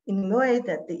dyslexia, in a way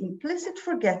that the implicit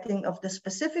forgetting of the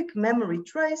specific memory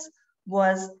trace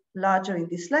was larger in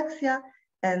dyslexia.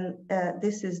 And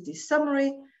this is the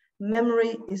summary.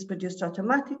 Memory is produced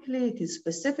automatically. It is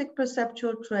specific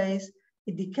perceptual trace.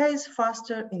 It decays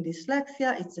faster in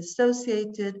dyslexia. It's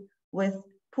associated with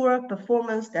poorer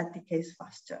performance that decays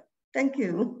faster. Thank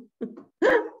you.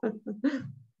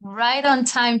 Right on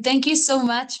time. Thank you so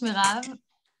much, Mirav.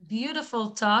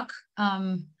 Beautiful talk.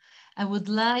 I would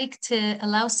like to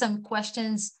allow some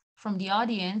questions from the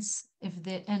audience. If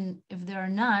there are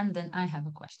none, then I have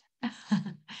a question.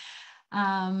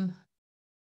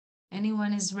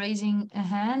 Anyone is raising a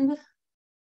hand?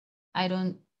 I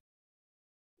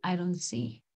don't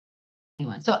see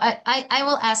anyone. So I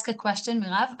will ask a question,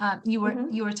 Mirav.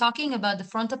 You were talking about the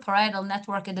frontoparietal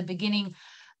network at the beginning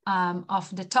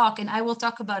of the talk, and I will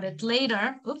talk about it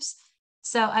later. Oops.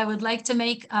 So I would like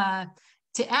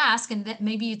to ask, and that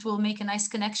maybe it will make a nice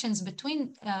connections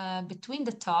between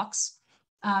the talks.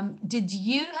 Did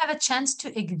you have a chance to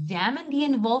examine the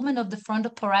involvement of the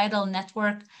frontoparietal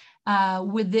network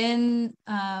within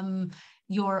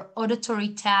your auditory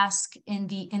task in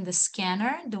the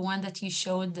scanner, the one that you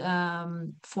showed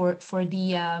for the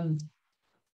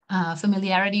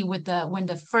familiarity with when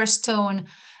the first tone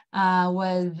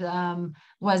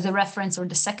was the reference or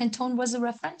the second tone was the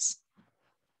reference?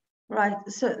 Right.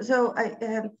 So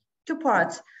I two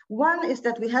parts. One is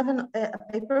that we have a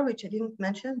paper, which I didn't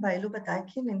mention, by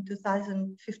Lubadaikin in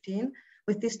 2015,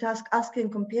 with this task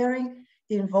asking, comparing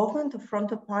the involvement of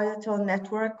frontoparietal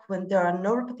network when there are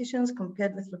no repetitions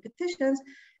compared with repetitions.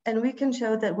 And we can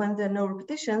show that when there are no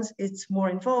repetitions, it's more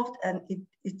involved and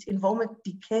its involvement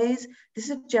decays. This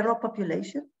is a general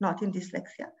population, not in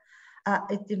dyslexia.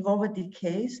 Its involvement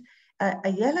decays.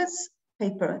 Ayelet's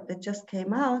paper that just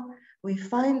came out, we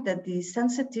find that the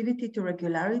sensitivity to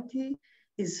regularity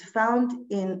is found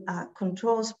in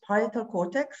controls parietal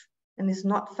cortex and is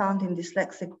not found in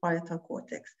dyslexic parietal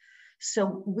cortex.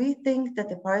 So we think that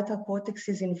the parietal cortex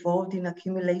is involved in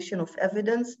accumulation of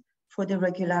evidence for the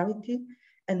regularity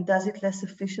and does it less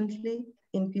efficiently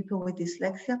in people with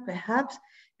dyslexia, perhaps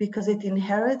because it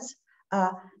inherits,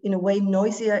 in a way,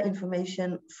 noisier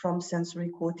information from sensory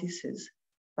cortices.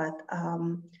 But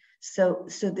so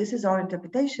this is our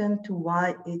interpretation to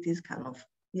why it is kind of,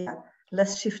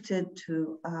 less shifted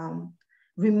to,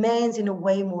 remains in a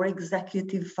way more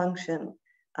executive function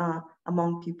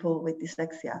among people with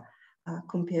dyslexia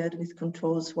compared with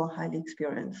controls who are highly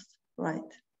experienced, right?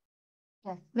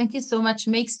 Yeah, thank you so much.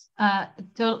 Makes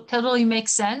totally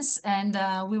makes sense, and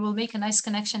we will make a nice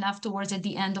connection afterwards at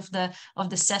the end of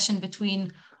the session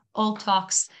between all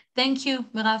talks. Thank you,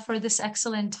 Mirav, for this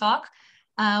excellent talk.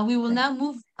 We will now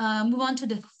move on to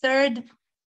the third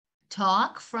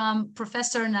talk from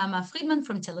Professor Naama Friedman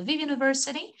from Tel Aviv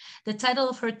University. The title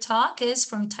of her talk is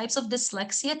From Types of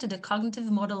Dyslexia to the Cognitive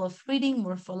Model of Reading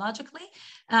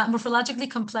Morphologically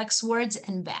Complex Words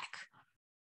and Back.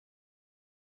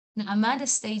 Naama, the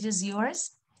stage is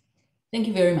yours. Thank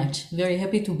you very much. Very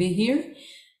happy to be here.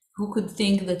 Who could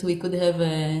think that we could have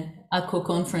a ACO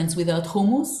conference without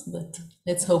hummus, but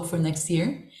let's hope for next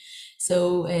year.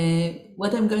 So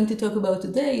what I'm going to talk about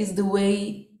today is the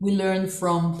way we learn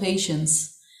from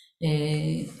patients,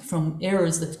 from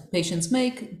errors that patients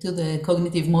make to the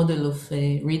cognitive model of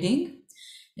reading.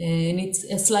 And it's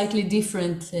a slightly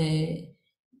different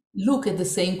look at the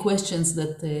same questions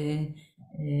that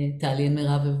Tali and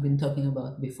Mirav have been talking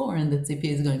about before and that Tzipi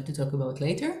is going to talk about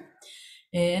later.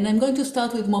 And I'm going to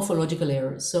start with morphological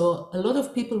errors. So a lot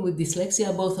of people with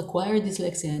dyslexia, both acquired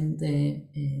dyslexia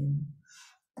and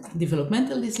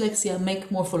developmental dyslexia, make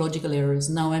morphological errors.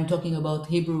 Now I'm talking about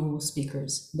Hebrew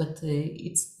speakers, but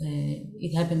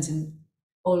it happens in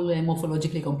all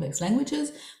morphologically complex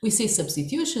languages. We see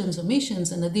substitutions,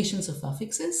 omissions, and additions of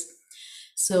affixes.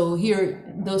 So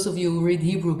here, those of you who read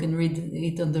Hebrew can read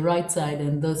it on the right side,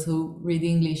 and those who read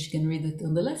English can read it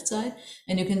on the left side.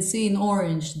 And you can see in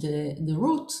orange the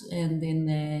root, and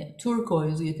in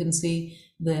turquoise you can see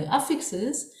the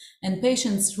affixes. And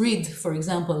patients read, for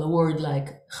example, a word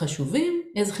like chashuvim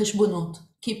as cheshbonot,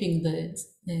 keeping the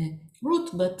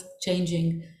root but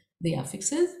changing the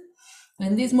affixes.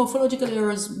 And these morphological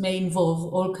errors may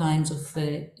involve all kinds of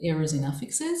errors in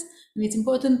affixes. And it's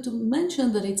important to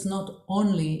mention that it's not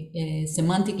only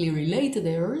semantically related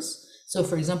errors. So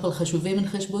for example, chashuvim and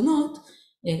cheshbonot,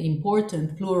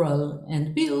 important, plural,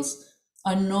 and bills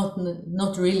are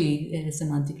not really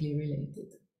semantically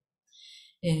related.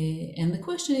 And the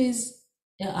question is,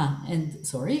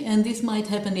 and this might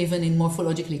happen even in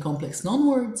morphologically complex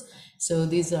non-words. So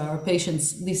these are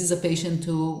patients, this is a patient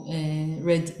who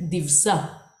read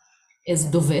divsa as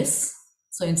doves.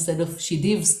 So instead of she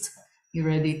divsed, he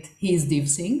read it, he is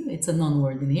divsing. It's a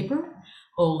non-word in Hebrew.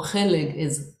 Or cheleg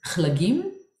is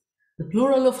chlagim, the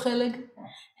plural of cheleg.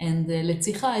 And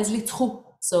letzicha is litzchu,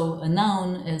 so a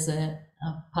noun as a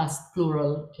past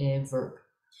plural verb.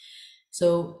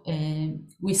 So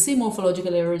we see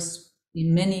morphological errors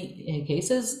in many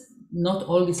cases. Not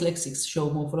all dyslexics show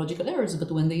morphological errors,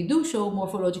 but when they do show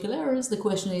morphological errors, the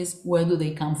question is, where do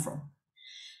they come from?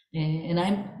 And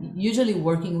I'm usually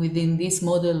working within this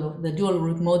model, the dual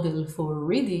root model for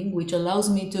reading, which allows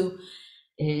me to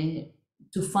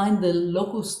find the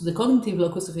locus, the cognitive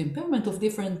locus of impairment of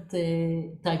different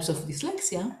types of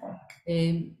dyslexia,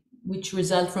 which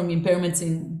result from impairments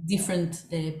in different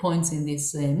points in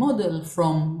this model,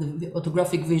 from the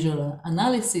orthographic visual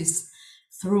analysis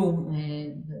through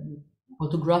the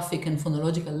orthographic and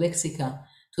phonological lexica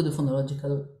to the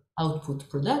phonological output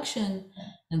production.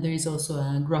 And there is also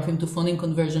a grapheme to phoneme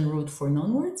conversion route for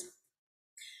non-words.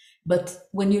 But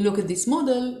when you look at this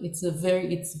model, it's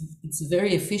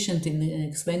very efficient in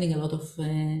explaining a lot of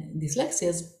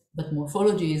dyslexias, but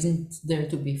morphology isn't there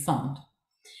to be found.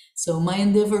 So my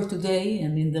endeavor today,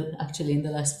 and actually in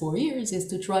the last 4 years, is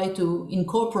to try to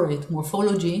incorporate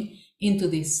morphology into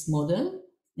this model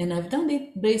And I've done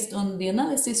it based on the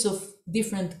analysis of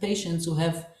different patients who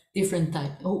have different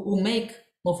types, who make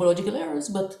morphological errors,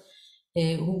 but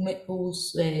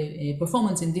whose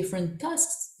performance in different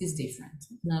tasks is different.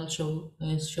 And I'll show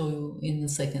you in a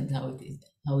second how it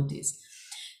is.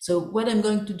 So what I'm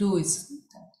going to do is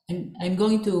I'm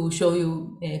going to show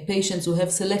you patients who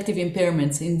have selective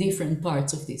impairments in different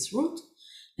parts of this root.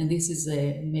 And this is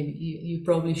maybe you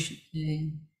probably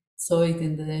saw it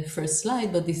in the first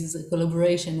slide, but this is a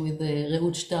collaboration with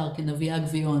Reut Stark and Aviag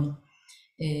Vion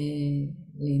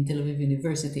in Tel Aviv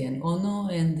University and ONO,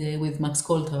 and with Max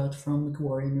Coltart from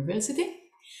Macquarie University.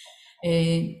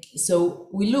 So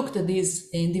we looked at these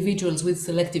individuals with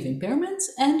selective impairments,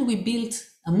 and we built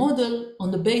a model on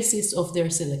the basis of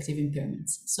their selective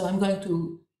impairments. So I'm going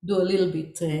to do a little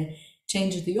bit,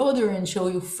 change the order and show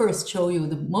you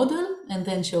the model, and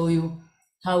then show you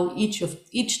how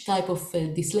each type of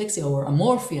dyslexia or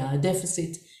amorphia, a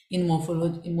deficit in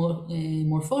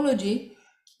morphology,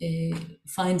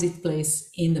 finds its place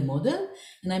in the model.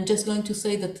 And I'm just going to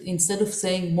say that instead of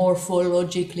saying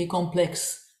morphologically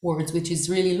complex words, which is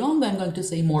really long, I'm going to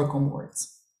say morcom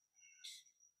words.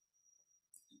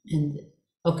 And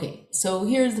okay, so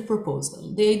here's the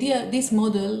proposal. The idea of this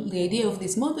model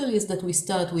is that we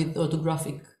start with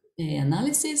orthographic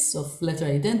analysis of letter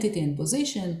identity and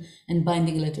position and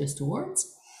binding letters to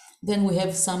words. Then we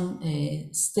have some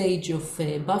stage of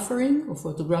buffering, of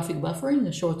orthographic buffering,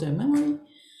 a short-term memory.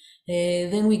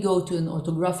 Then we go to an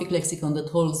orthographic lexicon that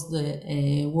holds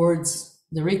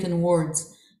the written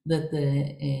words that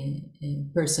the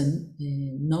person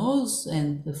knows,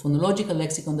 and the phonological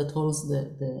lexicon that holds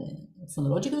the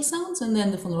phonological sounds, and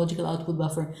then the phonological output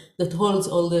buffer that holds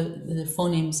all the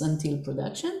phonemes until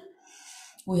production.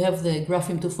 We have the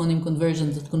grapheme to phoneme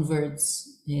conversion that converts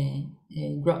a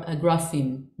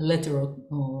grapheme letter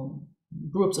or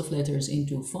groups of letters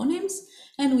into phonemes.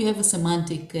 And we have a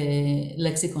semantic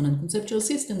lexicon and conceptual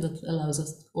system that allows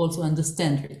us also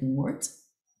understand written words,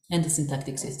 and a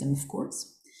syntactic system, of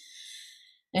course.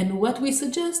 And what we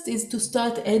suggest is to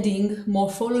start adding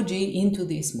morphology into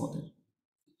this model.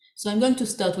 So I'm going to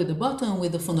start with the bottom,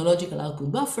 with the phonological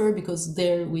output buffer, because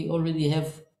there we already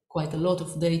have quite a lot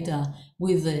of data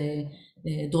with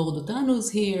Dror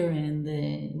Dotanus here, and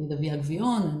with Aviag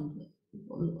Vion, and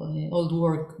old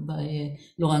work by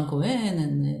Laurent Cohen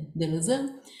and Delazer,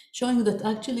 showing that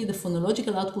actually the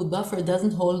phonological output buffer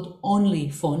doesn't hold only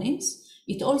phonemes.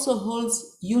 It also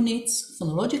holds units,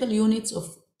 phonological units of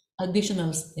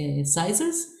additional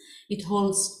sizes. It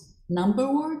holds number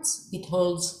words, it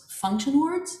holds function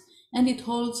words, and it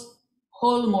holds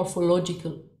whole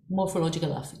morphological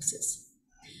affixes.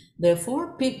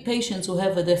 Therefore, patients who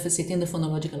have a deficit in the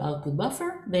phonological output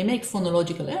buffer, they make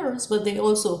phonological errors, but they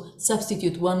also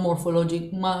substitute one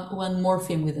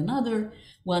morpheme with another,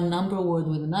 one number word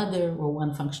with another, or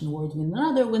one function word with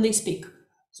another when they speak.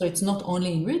 So it's not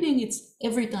only in reading, it's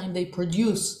every time they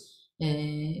produce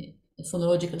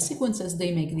phonological sequences,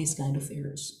 they make these kind of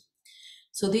errors.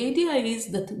 So the idea is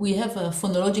that we have a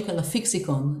phonological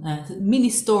affixicon, a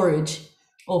mini storage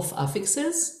of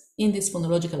affixes in this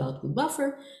phonological output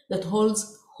buffer that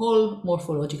holds whole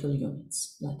morphological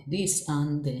units like this,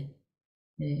 and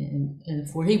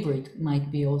for Hebrew it might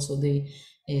be also the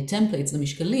templates, the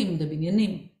mishkalim, the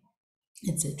binyanim,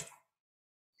 etc.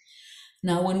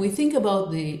 Now, when we think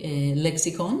about the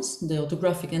lexicons, the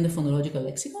orthographic and the phonological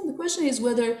lexicon, the question is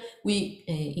whether we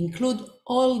include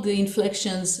all the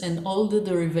inflections and all the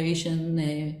derivation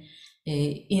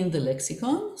in the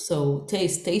lexicon. So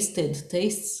taste, tasted,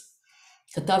 tastes,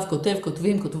 katav, kotev,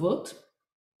 kotvim, kotvot,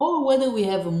 or whether we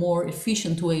have a more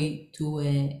efficient way to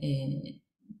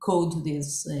code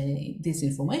this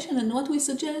information. And what we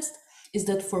suggest is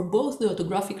that for both the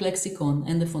orthographic lexicon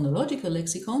and the phonological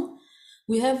lexicon,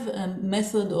 we have a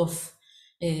method of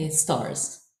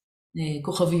stars,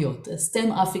 kochaviyot, a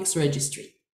stem affix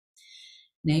registry.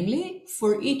 Namely,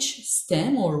 for each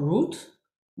stem or root,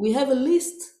 we have a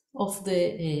list of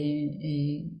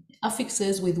the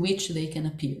affixes with which they can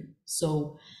appear.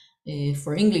 So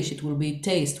for English, it will be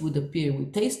taste would appear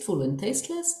with tasteful and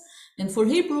tasteless. And for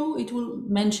Hebrew, it will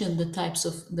mention the types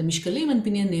of the mishkalim and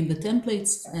binyanim, the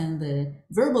templates and the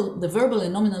verbal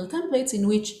and nominal templates in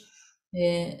which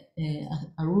a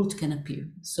root can appear.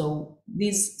 So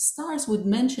these stars would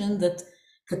mention that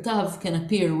katav can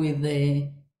appear with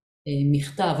a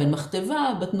michtav and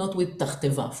machteva, but not with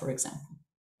tachteva, for example.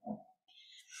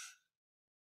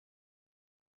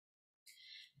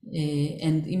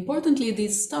 And importantly,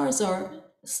 these stars are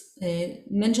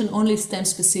mention only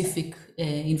stem-specific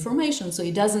information. So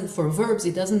it doesn't, for verbs,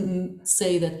 it doesn't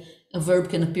say that a verb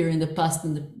can appear in the past,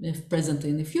 in the present,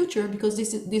 in the future, because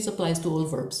this applies to all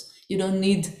verbs. You don't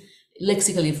need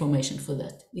lexical information for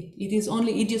that. It is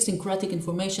only idiosyncratic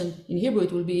information. In Hebrew,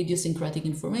 it will be idiosyncratic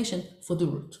information for the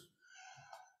root.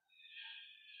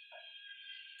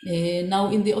 Now,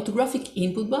 in the orthographic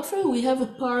input buffer, we have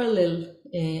a parallel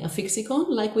affixicon.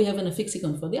 Like we have an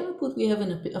affixicon for the output, we have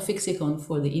an affixicon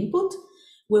for the input,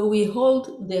 where we hold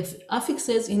the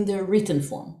affixes in their written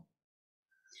form.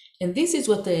 And this is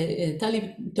what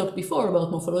Tali talked before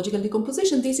about morphological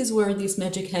decomposition. This is where this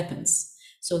magic happens.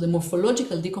 So the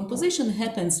morphological decomposition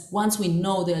happens once we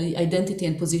know the identity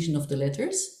and position of the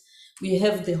letters. We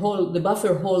have the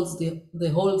buffer holds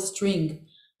the whole string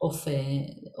of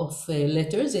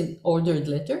letters in ordered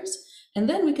letters, and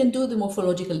then we can do the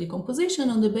morphological decomposition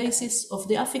on the basis of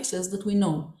the affixes that we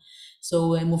know.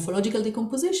 So morphological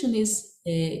decomposition is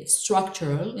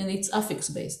structural and it's affix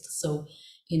based. So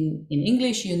in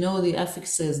English, you know the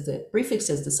affixes, the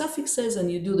prefixes, the suffixes, and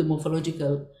you do the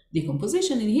morphological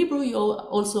decomposition. In Hebrew, you're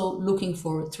also looking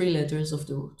for 3 letters of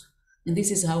the root. And this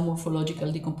is how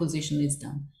morphological decomposition is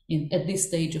done at this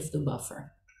stage of the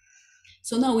buffer.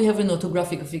 So now we have an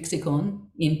orthographic affixicon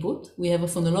input, we have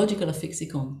a phonological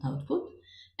affixicon output,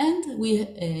 and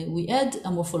we add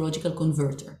a morphological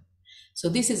converter. So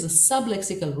this is a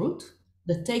sublexical root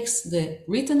that takes the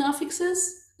written affixes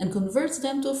and converts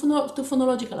them to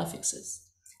phonological affixes.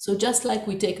 So just like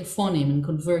we take a phoneme and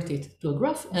convert it to a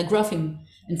grapheme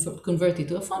and convert it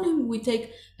to a phoneme, we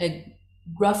take a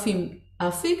grapheme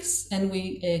affix and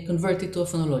we convert it to a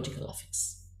phonological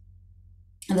affix.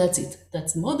 And that's it.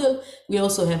 That's the model. We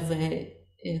also have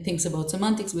things about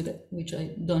semantics, which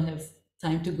I don't have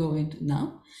time to go into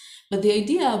now. But the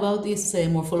idea about this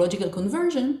morphological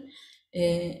conversion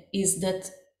is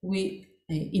that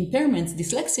impairments,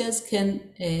 dyslexias, can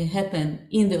happen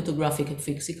in the orthographic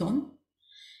affixicon,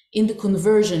 in the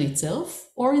conversion itself,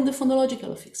 or in the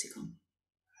phonological affixicon.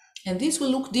 And this will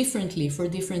look differently for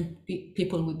different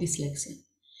people with dyslexia.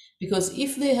 Because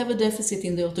if they have a deficit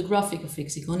in the orthographic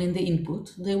affixicon, in the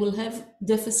input, they will have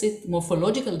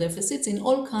morphological deficits in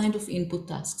all kinds of input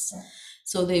tasks.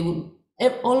 So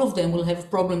all of them will have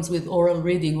problems with oral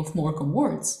reading of Morcom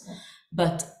words.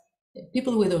 But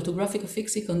people with orthographic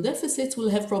affixicon deficits will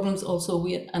have problems also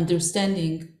with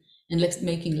understanding and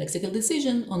making lexical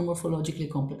decision on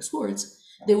morphologically complex words.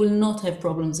 They will not have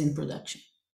problems in production.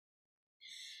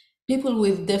 People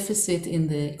with deficit in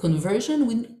the conversion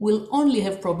will only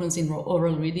have problems in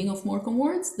oral reading of Morcom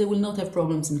words. They will not have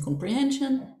problems in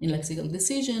comprehension, in lexical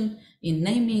decision, in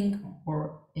naming,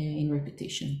 or in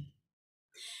repetition.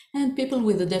 And people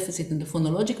with a deficit in the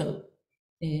phonological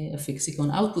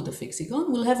affixicon, output affixicon,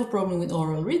 will have a problem with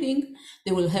oral reading.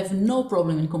 They will have no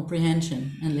problem in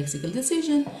comprehension and lexical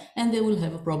decision, and they will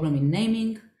have a problem in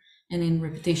naming and in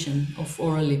repetition of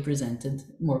orally presented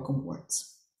Morcom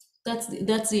words.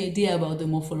 That's the idea about the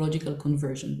morphological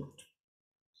conversion route.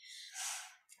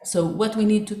 So what we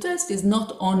need to test is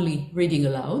not only reading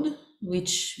aloud,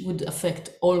 which would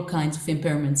affect all kinds of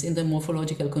impairments in the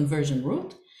morphological conversion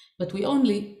route, but we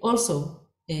also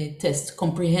test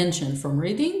comprehension from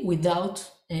reading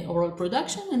without oral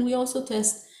production, and we also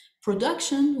test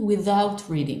production without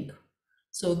reading.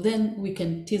 So then we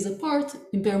can tease apart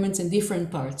impairments in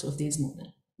different parts of this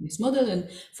model, and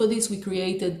for this we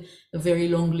created a very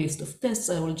long list of tests.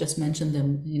 I will just mention them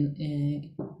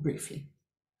briefly.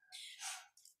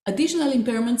 Additional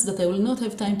impairments that I will not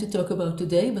have time to talk about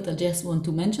today, but I just want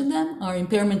to mention them, are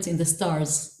impairments in the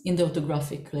stars in the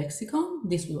orthographic lexicon.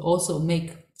 This will also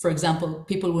make, for example,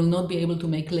 people will not be able to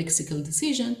make lexical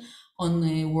decision on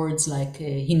words like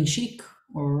hinshik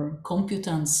or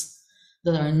computans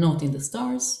that are not in the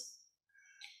stars.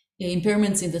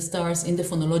 Impairments in the stars in the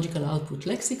phonological output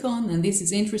lexicon, and this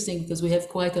is interesting because we have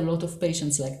quite a lot of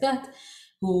patients like that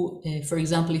who, for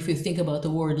example, if you think about a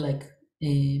word like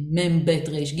mem bet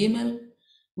reish gimel,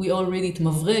 we all read it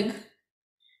mavreg,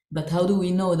 but how do we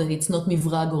know that it's not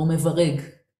mivrag or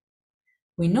mevareg?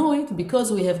 We know it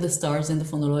because we have the stars in the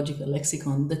phonological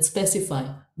lexicon that specify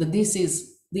that this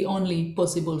is the only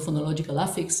possible phonological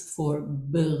affix for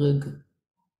berg.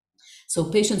 So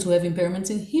patients who have impairments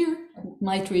in here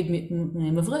might read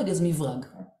mavreg as mivrag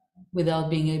without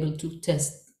being able to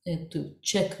test, to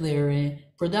check their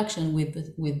production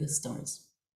with the stars.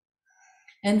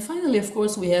 And finally, of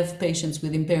course, we have patients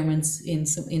with impairments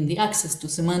in the access to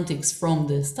semantics from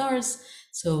the stars.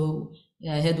 So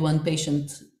I had one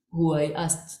patient who I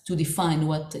asked to define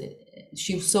what,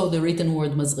 she saw the written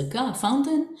word mazreka,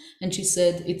 fountain, and she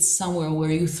said it's somewhere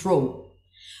where you throw,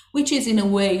 which is in a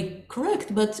way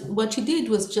correct, but what she did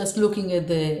was just looking at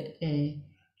the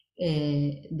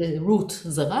root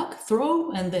zarak,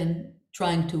 throw, and then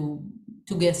trying to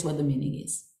guess what the meaning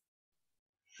is.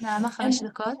 נעמה, 5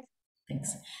 דקות.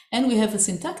 Thanks. And we have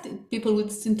people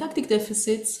with syntactic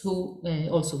deficits who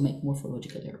also make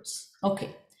morphological errors.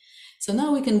 Okay, so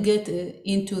now we can get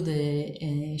into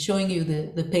the showing you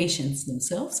the patients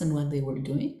themselves and what they were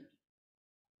doing.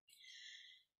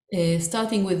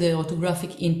 Starting with the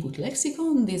orthographic input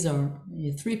lexicon. These are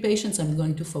 3 patients. I'm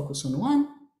going to focus on one.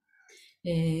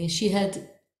 She had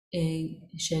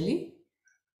Shelley.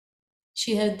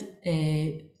 She had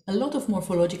a lot of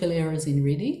morphological errors in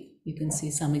reading. You can see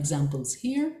some examples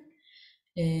here.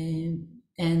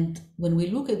 And when we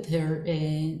look at her,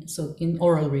 so in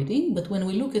oral reading, but when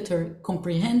we look at her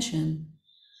comprehension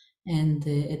and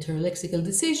at her lexical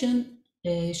decision,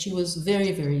 she was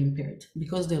very, very impaired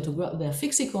because the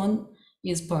affixicon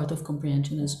is part of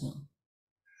comprehension as well.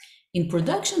 In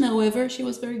production, however, she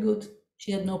was very good.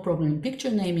 She had no problem in picture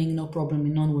naming, no problem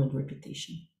in non-word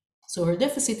repetition. So her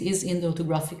deficit is in the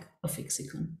orthographic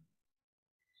affixicon.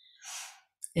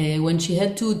 When she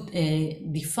had to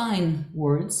define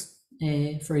words,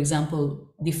 for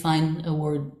example, define a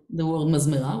word, the word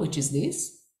mazmera, which is this.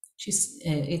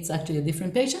 It's actually a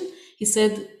different patient. He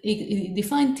said he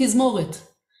defined tizmoret.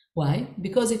 Why?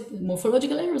 Because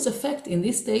morphological errors in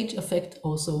this stage affect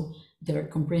also their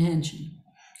comprehension.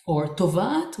 Or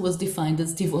tovat was defined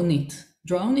as tivonit,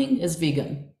 drowning as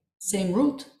vegan. Same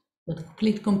root, but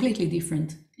completely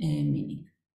different meaning.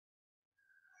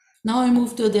 Now I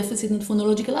move to a deficit in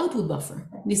phonological output buffer.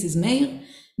 This is Meir.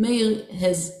 Meir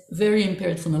has very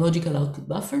impaired phonological output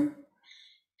buffer,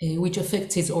 which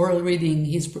affects his oral reading,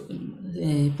 his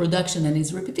production and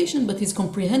his repetition, but his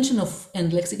comprehension of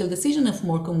and lexical decision of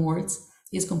Morcom words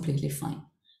is completely fine.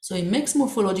 So he makes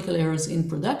morphological errors in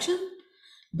production,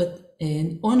 but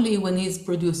only when he's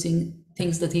producing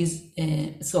things that he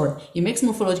makes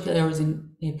morphological errors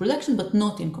in production, but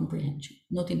not in comprehension,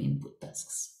 not in input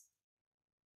tasks.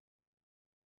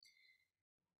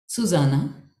 Susanna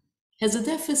has a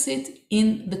deficit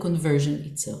in the conversion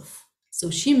itself. So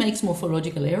she makes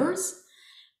morphological errors,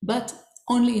 but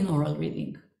only in oral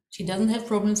reading. She doesn't have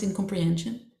problems in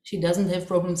comprehension. She doesn't have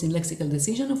problems in lexical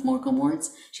decision of Morcom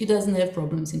words. She doesn't have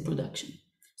problems in production.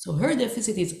 So her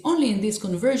deficit is only in this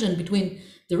conversion between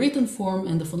the written form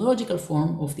and the phonological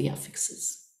form of the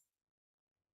affixes.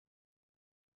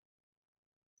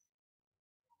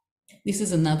 This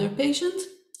is another patient,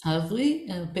 Avri,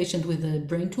 a patient with a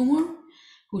brain tumor,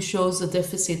 who shows a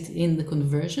deficit in the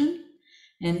conversion.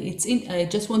 And I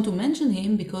just want to mention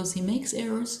him because he makes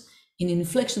errors in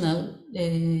inflectional,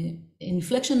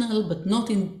 but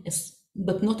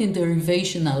not in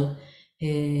derivational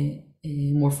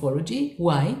morphology.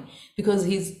 Why? Because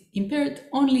he's impaired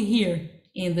only here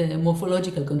in the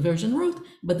morphological conversion route,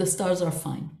 but the stars are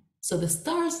fine. So the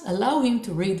stars allow him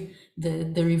to read the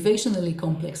derivationally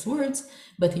complex words,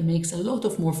 but he makes a lot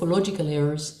of morphological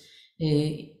errors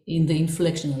in the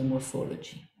inflectional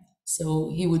morphology. So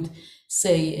he would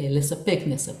say lesapek,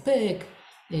 nesapek,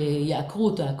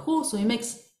 ya'akru, ta'akru. So he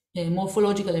makes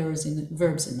morphological errors in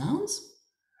verbs and nouns.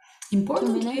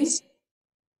 Importantly,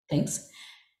 thanks.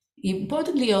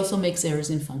 Importantly, he also makes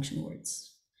errors in function words.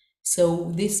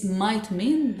 So this might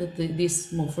mean that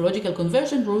this morphological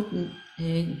conversion route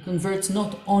converts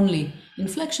not only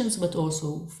inflections, but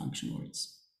also function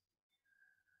words.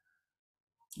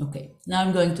 Okay, now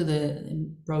I'm going to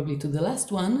probably to the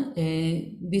last one.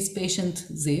 This patient,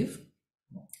 Ziv,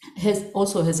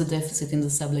 also has a deficit in the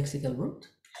sublexical root,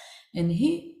 and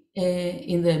he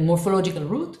in the morphological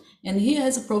root, and he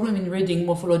has a problem in reading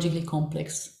morphologically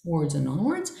complex words and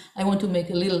non-words. I want to make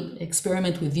a little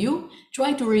experiment with you.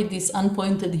 Try to read these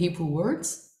unpointed Hebrew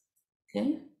words,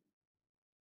 okay?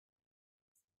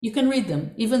 You can read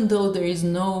them, even though there is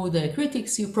no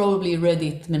diacritics. You probably read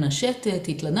it menashetet,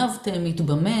 itlanavtem,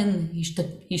 itbamen,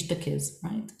 ishtakez,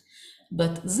 right?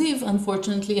 But Ziv,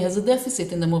 unfortunately, has a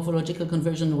deficit in the morphological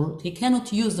conversion root. He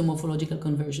cannot use the morphological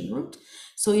conversion root,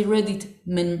 so he read it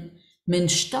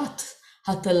menshtat,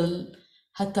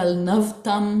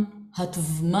 hatalnavtam,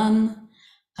 hatvman,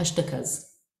 hashtakaz.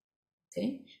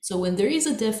 Okay, so when there is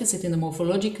a deficit in the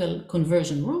morphological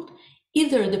conversion root,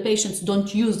 either the patients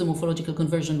don't use the morphological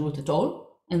conversion route at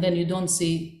all, and then you don't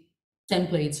see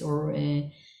templates or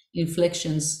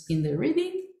inflections in the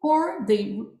reading, or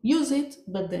they use it,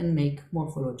 but then make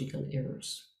morphological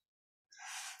errors.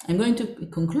 I'm going to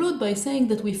conclude by saying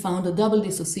that we found a double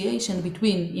dissociation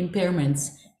between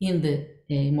impairments in the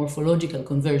morphological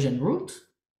conversion route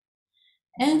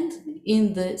and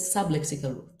in the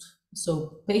sublexical route.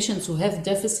 So patients who have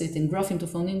deficit in graph into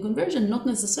phoneme conversion not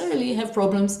necessarily have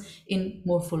problems in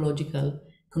morphological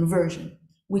conversion,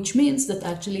 which means that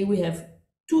actually we have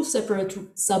two separate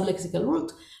sublexical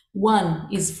routes. One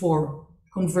is for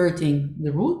converting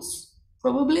the roots,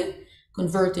 probably,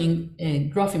 converting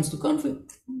graphemes to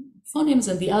phonemes,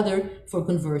 and the other for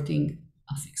converting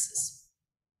affixes.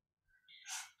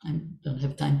 I don't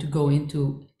have time to go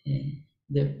into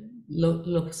the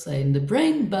loci in the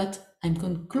brain, but I'm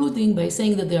concluding by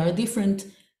saying that there are different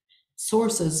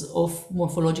sources of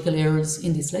morphological errors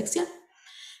in dyslexia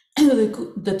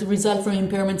that result from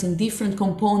impairments in different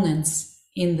components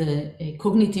in the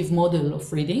cognitive model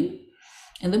of reading.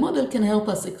 And the model can help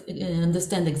us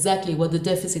understand exactly what the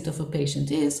deficit of a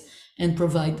patient is and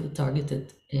provide a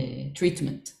targeted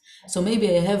treatment. So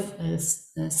maybe I have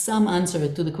some answer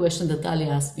to the question that Ali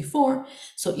asked before.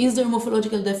 So is there a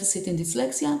morphological deficit in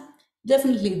dyslexia?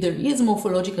 Definitely there is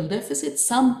morphological deficit.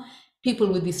 Some people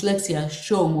with dyslexia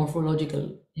show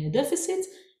morphological deficits,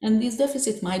 and these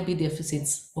deficits might be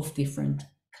deficits of different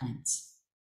kinds.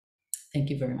 Thank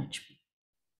you very much.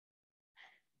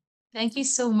 Thank you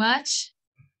so much.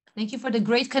 Thank you for the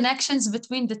great connections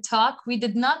between the talk. We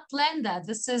did not plan that.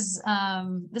 This is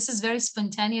very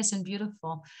spontaneous and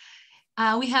beautiful.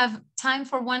 We have time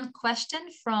for one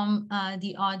question from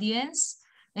the audience.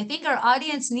 I think our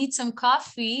audience needs some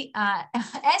coffee.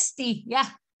 Esti, yeah,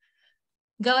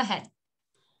 go ahead.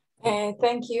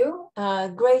 Thank you.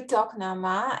 Great talk,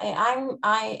 Naama.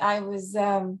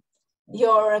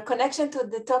 Your connection to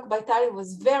the talk by Tali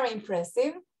was very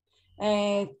impressive.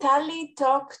 Tali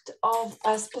talked of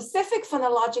a specific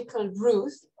phonological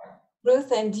root,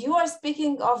 and you are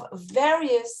speaking of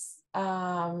various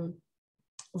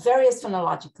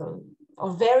phonological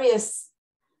or various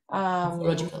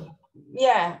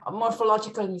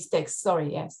morphological mistakes.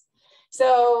 Sorry, yes.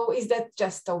 So is that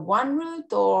just a one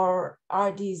root, or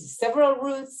are these several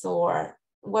roots, or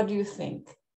what do you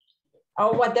think?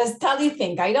 Or what does Tali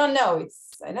think? I don't know.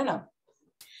 I don't know.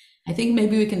 I think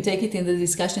maybe we can take it in the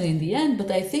discussion in the end, but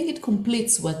I think it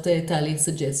completes what Tali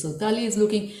suggests. So Tali is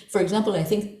looking, for example, I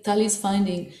think Tali is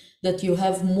finding that you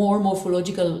have more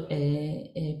morphological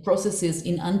processes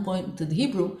in unpointed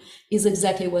Hebrew is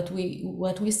exactly what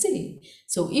we see.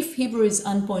 So if Hebrew is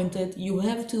unpointed, you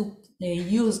have to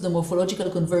use the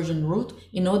morphological conversion root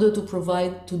in order to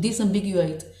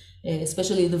disambiguate,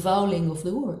 especially the voweling of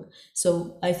the word.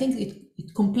 So I think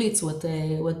it completes what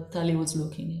Tali was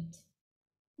looking at.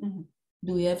 Mm-hmm.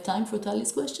 Do we have time for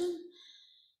Tali's question?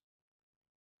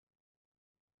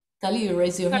 Tali, you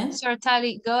raise your hand. Sure,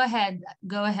 Tali, go ahead.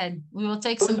 Go ahead. We will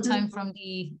take some time from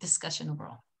the discussion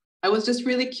overall. I was just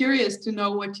really curious to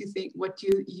know what you think, what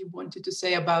you wanted to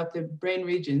say about the brain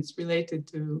regions related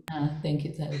to. Thank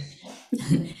you, Tali.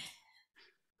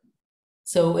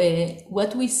 So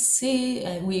what we see,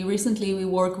 we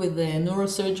work with the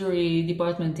neurosurgery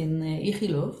department in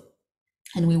Ichilov,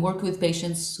 and we work with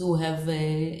patients who have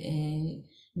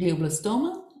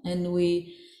glioblastoma, and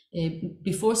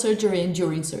before surgery and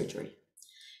during surgery.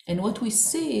 And what we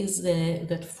see is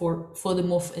that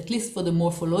at least for the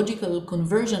morphological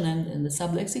conversion and the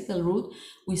sublexical root,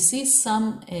 we see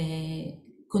some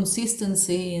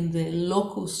consistency in the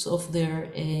locus of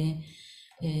their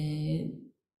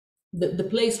the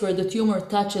place where the tumor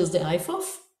touches the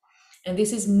IFOF, and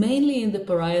this is mainly in the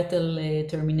parietal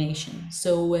termination.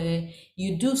 So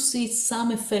you do see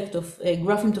some effect of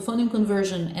grapheme to phoneme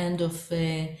conversion and of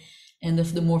the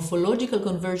morphological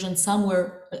conversion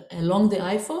somewhere along the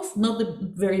IFOF, not the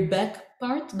very back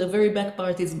part. The very back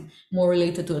part is more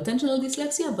related to attentional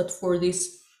dyslexia, but for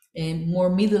this more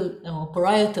middle or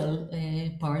parietal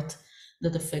part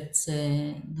that affects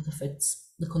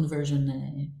the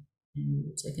conversion.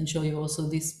 So I can show you also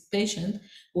this patient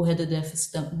who had a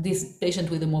deficit, this patient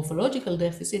with a morphological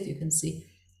deficit. You can see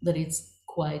that it's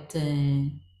quite,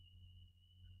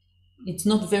 it's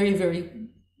not very, very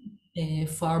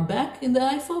far back in the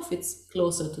IFOF. It's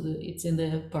closer to it's in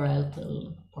the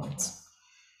parietal parts.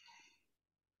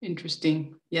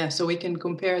 Interesting. Yeah, so we can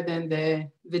compare then the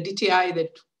DTI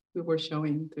that we were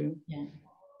showing too. Yeah.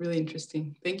 Really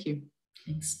interesting. Thank you.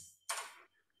 Thanks.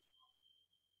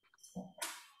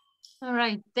 All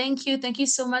right, thank you. Thank you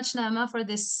so much, Naama, for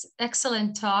this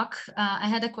excellent talk. I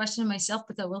had a question myself,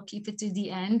 but I will keep it to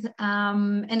the end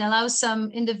and allow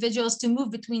some individuals to move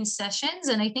between sessions.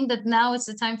 And I think that now it's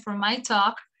the time for my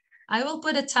talk. I will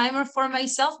put a timer for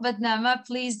myself, but Naama,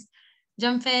 please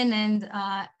jump in and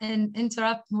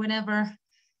interrupt whenever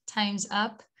time's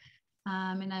up.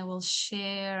 And I will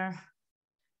share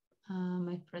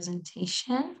my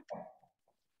presentation.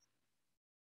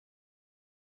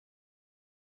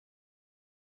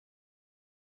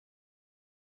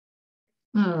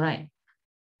 All right.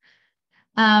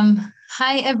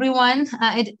 Hi, everyone.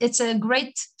 It's a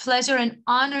great pleasure and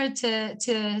honor to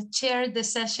chair the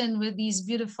session with these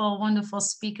beautiful, wonderful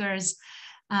speakers.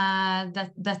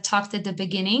 that talked at the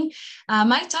beginning.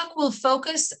 My talk will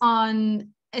focus on,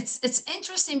 it's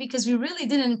interesting because we really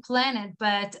didn't plan it,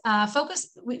 but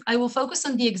I will focus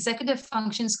on the executive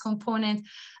functions component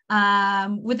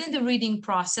within the reading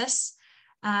process.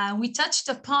 We touched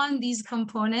upon these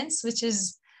components, which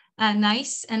is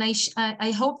nice, and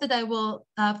I hope that I will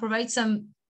provide some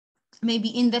maybe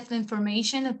in-depth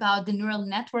information about the neural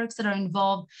networks that are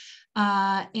involved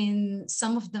in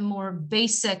some of the more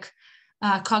basic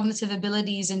cognitive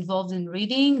abilities involved in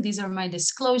reading. These are my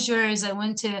disclosures. I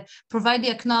want to provide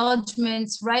the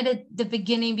acknowledgements right at the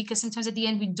beginning, because sometimes at the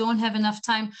end we don't have enough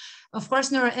time. Of course,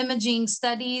 neuroimaging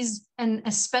studies, and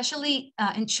especially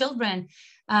in children,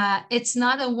 it's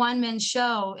not a one-man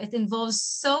show. It involves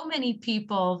so many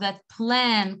people that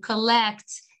plan, collect,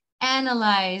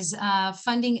 analyze,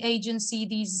 funding agency.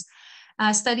 These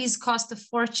studies cost a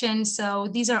fortune. So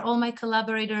these are all my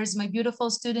collaborators, my beautiful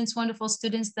students, wonderful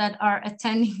students that are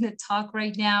attending the talk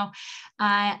right now.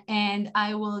 And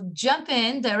I will jump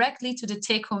in directly to the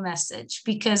take-home message,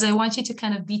 because I want you to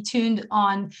kind of be tuned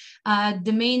on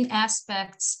the main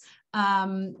aspects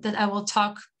that I will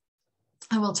talk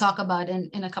about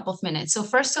in a couple of minutes. So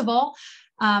first of all,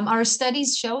 our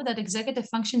studies show that executive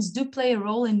functions do play a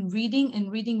role in reading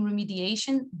and reading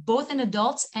remediation, both in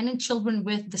adults and in children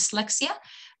with dyslexia.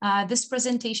 This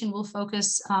presentation will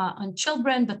focus on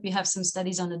children, but we have some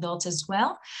studies on adults as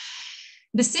well.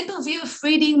 The simple view of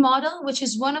reading model, which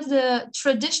is one of the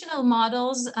traditional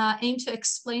models, aimed to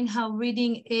explain how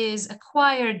reading is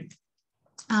acquired,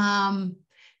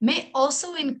 may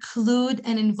also include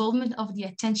an involvement of the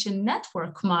attention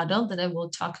network model that I will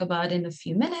talk about in a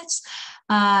few minutes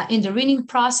in the reading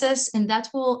process. And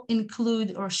that will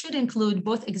include, or should include,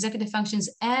 both executive functions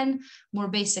and more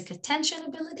basic attention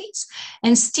abilities.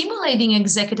 And stimulating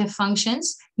executive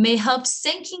functions may help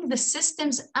syncing the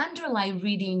systems underlie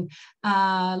reading,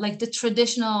 like the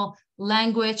traditional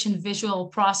language and visual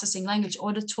processing, language,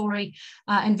 auditory,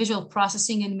 and visual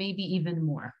processing, and maybe even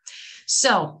more.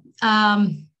 So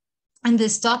in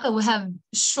this talk, I will have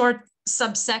short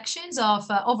subsections of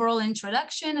overall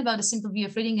introduction about a simple view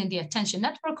of reading and the attention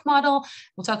network model.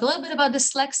 We'll talk a little bit about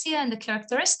dyslexia and the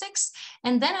characteristics,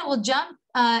 and then I will jump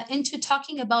into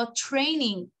talking about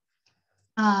training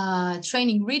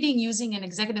reading using an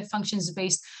executive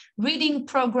functions-based reading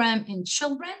program in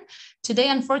children. Today,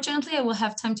 unfortunately, I will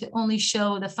have time to only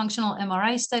show the functional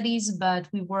MRI studies, but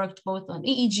we worked both on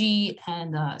EEG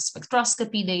and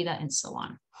spectroscopy data and so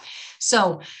on.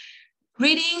 So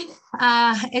reading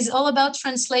is all about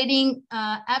translating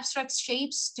abstract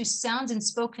shapes to sounds in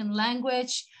spoken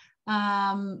language.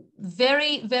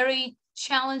 Very, very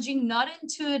challenging, not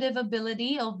intuitive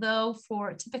ability, although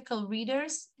for typical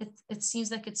readers, it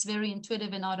seems like it's very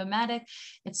intuitive and automatic.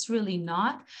 It's really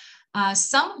not.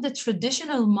 Some of the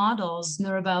traditional models,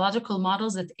 neurobiological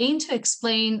models that aim to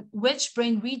explain which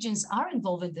brain regions are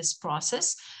involved in this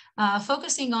process,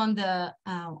 focusing on the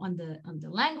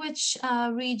language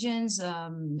regions,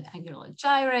 angular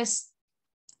gyrus,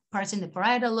 parts in the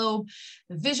parietal lobe,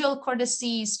 the visual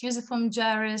cortices, fusiform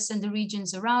gyrus and the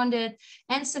regions around it,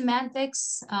 and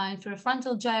semantics,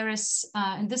 inferofrontal gyrus.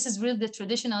 And this is really the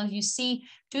traditional, you see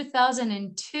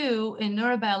 2002 in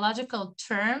neurobiological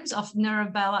terms of the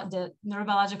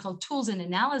neurobiological tools and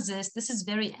analysis. This is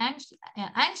very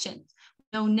ancient.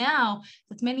 We know now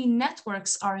that many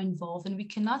networks are involved, and we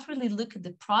cannot really look at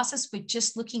the process with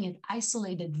just looking at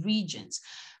isolated regions.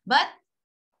 But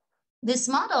this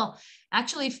model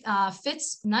actually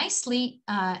fits nicely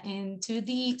into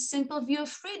the simple view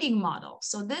of reading model.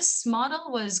 So this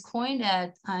model was coined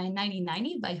in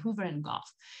 1990 by Hoover and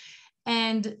Goff.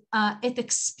 And it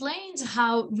explains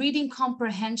how reading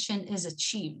comprehension is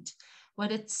achieved.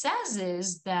 What it says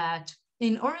is that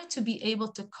in order to be able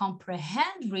to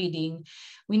comprehend reading,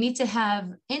 we need to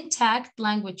have intact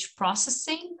language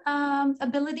processing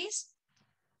abilities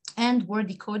and word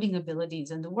decoding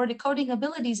abilities. And the word decoding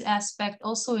abilities aspect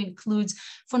also includes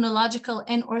phonological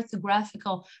and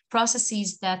orthographical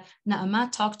processes that Naama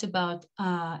talked about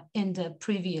in the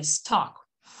previous talk.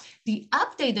 The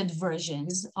updated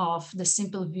versions of the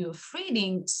simple view of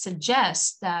reading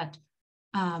suggest that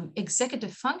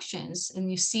executive functions,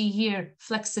 and you see here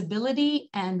flexibility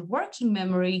and working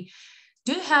memory,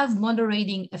 do have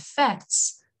moderating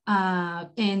effects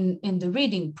in the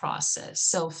reading process.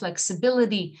 So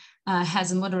flexibility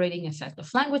has a moderating effect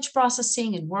of language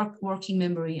processing and working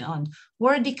memory on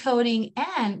word decoding,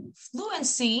 and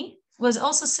fluency was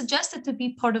also suggested to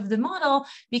be part of the model,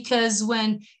 because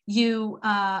when you're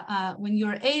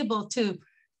able to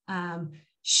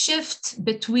shift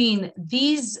between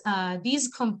these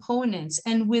components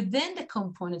and within the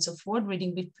components of word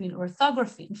reading between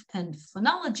orthography and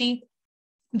phonology,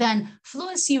 then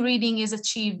fluency reading is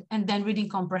achieved, and then reading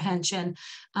comprehension,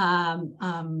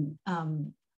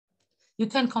 you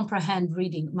can comprehend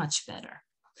reading much better.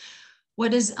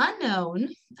 What is unknown,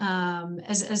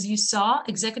 as you saw,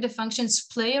 executive functions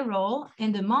play a role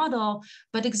in the model,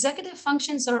 but executive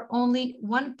functions are only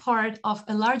one part of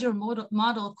a larger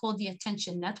model called the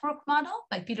attention network model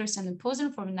by Peterson and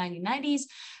Posen from the 1990s,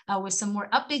 with some more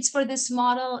updates for this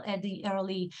model at the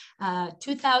early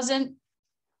 2000s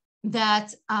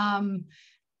that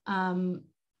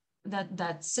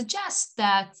suggests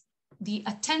that the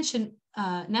attention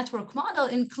network model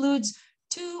includes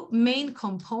two main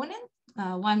components.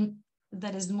 One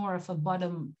that is more of a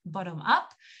bottom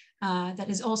up, that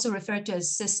is also referred to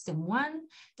as system one,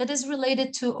 that is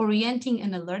related to orienting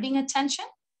and alerting attention.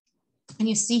 And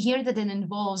you see here that it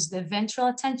involves the ventral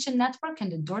attention network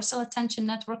and the dorsal attention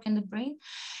network in the brain,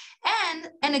 and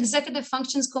an executive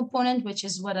functions component, which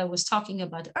is what I was talking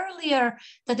about earlier,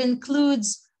 that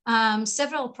includes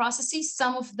several processes.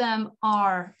 Some of them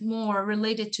are more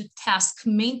related to task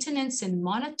maintenance and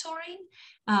monitoring,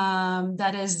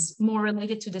 that is more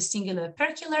related to the singular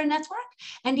opercular network.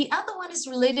 And the other one is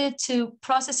related to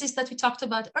processes that we talked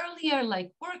about earlier,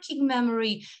 like working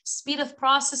memory, speed of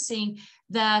processing,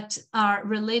 that are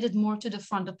related more to the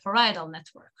frontoparietal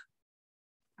network.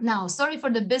 Now, sorry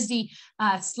for the busy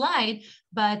slide,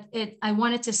 but I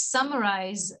wanted to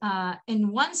summarize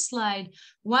in one slide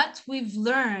what we've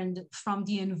learned from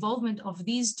the involvement of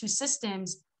these two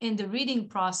systems in the reading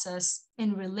process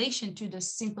in relation to the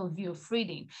simple view of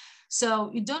reading.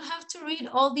 So you don't have to read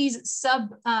all these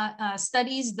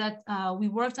studies that we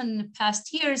worked on in the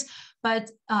past years,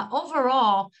 but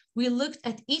overall, we looked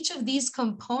at each of these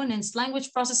components: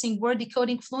 language processing, word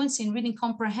decoding, fluency, and reading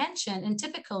comprehension in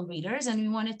typical readers. And we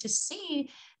wanted to see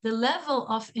the level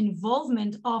of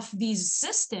involvement of these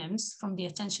systems from the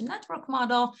attention network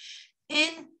model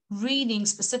in reading,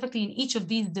 specifically in each of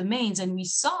these domains. And we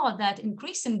saw that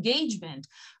increased engagement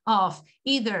of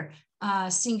either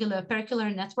singular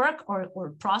opercular network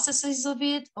or processes of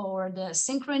it, or the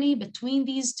synchrony between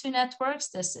these two networks,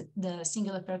 the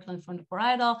singular opercular and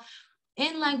frontoparietal,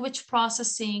 in language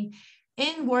processing,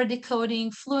 in word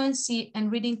decoding, fluency,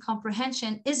 and reading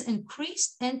comprehension is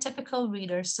increased in typical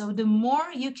readers. So the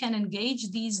more you can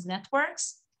engage these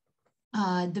networks,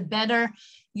 the better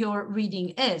your reading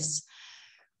is.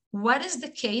 What is the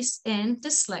case in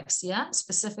dyslexia,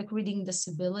 specific reading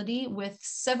disability, with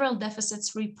several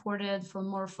deficits reported from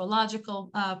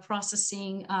morphological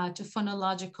processing to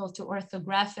phonological to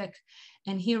orthographic?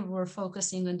 And here we're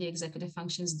focusing on the executive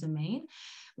functions domain.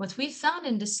 What we found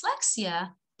in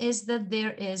dyslexia is that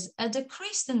there is a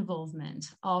decreased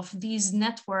involvement of these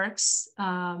networks.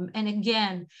 And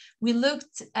again, we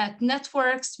looked at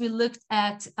networks, we looked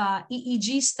at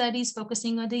EEG studies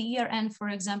focusing on the ERN, for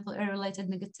example, error-related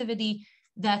negativity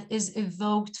that is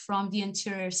evoked from the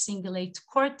anterior cingulate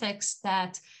cortex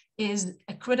that is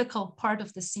a critical part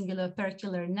of the singular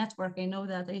opercular network. I know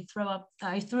that I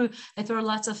throw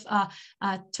lots of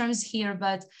terms here,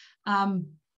 but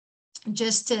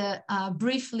just to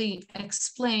briefly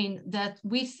explain that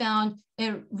we found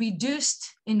a reduced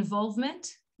involvement,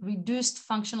 reduced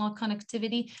functional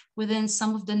connectivity within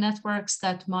some of the networks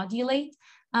that modulate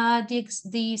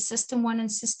the system 1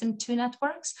 and system 2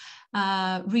 networks,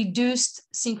 reduced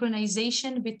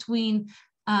synchronization between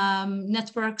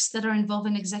networks that are involved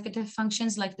in executive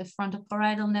functions like the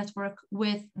frontoparietal network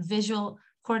with visual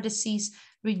cortices,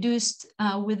 reduced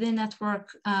within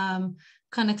network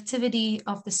connectivity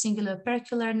of the singular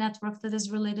opercular network that is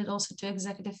related also to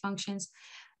executive functions,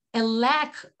 a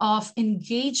lack of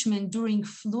engagement during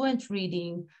fluent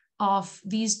reading of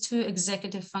these two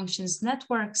executive functions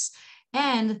networks,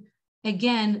 and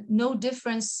again, no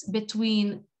difference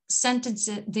between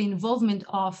sentences, the involvement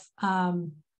of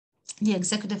the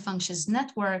executive functions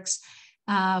networks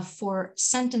for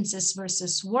sentences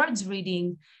versus words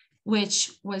reading,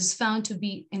 which was found to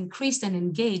be increased and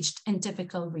engaged in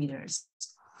typical readers.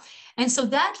 And so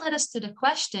that led us to the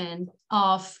question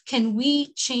of, can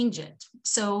we change it?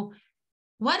 So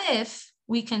what if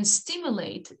we can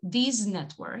stimulate these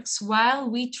networks while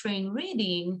we train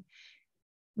reading?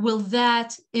 Will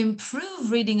that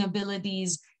improve reading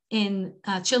abilities in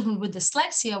children with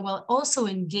dyslexia while also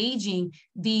engaging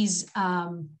these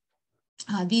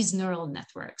neural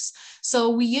networks? So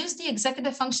we use the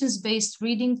executive functions-based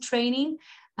reading training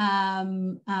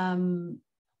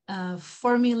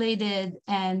formulated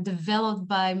and developed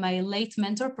by my late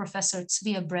mentor, Professor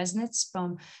Tzvi Horowitz-kraus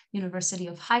from University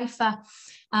of Haifa.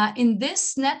 In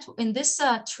this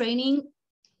training,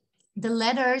 the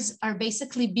letters are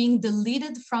basically being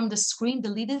deleted from the screen,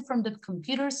 deleted from the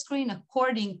computer screen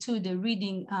according to the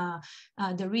reading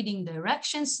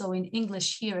directions. So in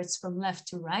English here, it's from left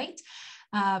to right.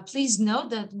 Please note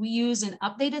that we use an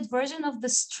updated version of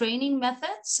this training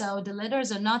method. So the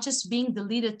letters are not just being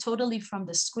deleted totally from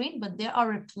the screen, but they are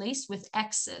replaced with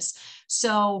X's.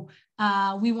 So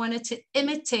we wanted to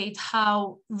imitate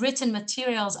how written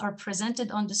materials are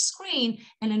presented on the screen.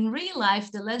 And in real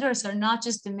life, the letters are not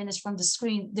just diminished from the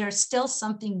screen. There's still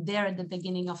something there at the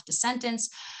beginning of the sentence.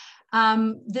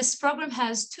 This program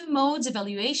has two modes: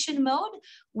 evaluation mode,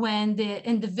 when the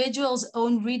individual's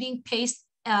own reading pace,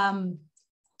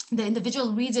 the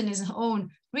individual reads in his own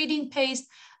reading pace,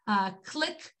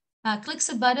 clicks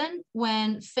a button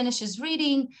when finishes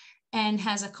reading, and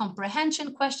has a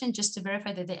comprehension question just to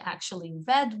verify that they actually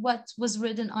read what was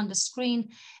written on the screen.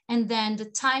 And then the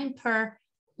time per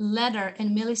letter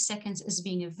in milliseconds is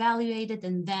being evaluated.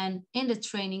 And then in the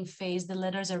training phase, the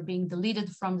letters are being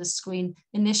deleted from the screen,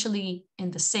 initially in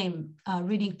the same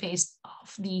reading pace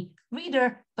of the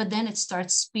reader, but then it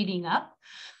starts speeding up.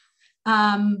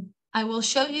 I will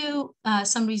show you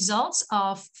some results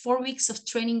of 4 weeks of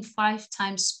training 5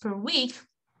 times per week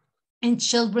in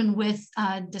children with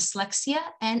dyslexia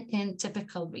and in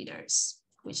typical readers,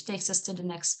 which takes us to the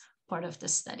next part of the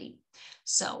study.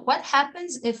 So what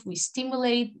happens if we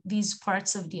stimulate these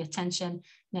parts of the attention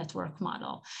network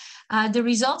model? The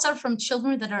results are from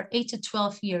children that are 8 to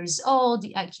 12 years old.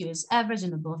 The IQ is average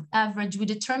and above average. We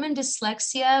determine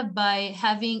dyslexia by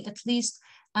having at least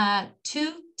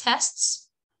 2 tests,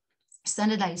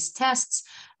 standardized tests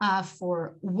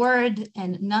for word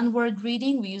and non-word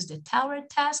reading. We use the Tower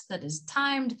test that is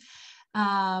timed,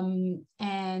 and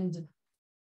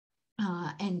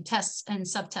tests and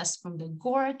subtests from the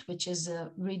GORT, which is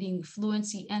a reading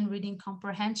fluency and reading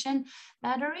comprehension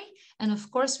battery. And of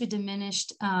course, we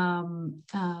diminished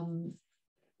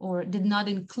or did not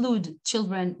include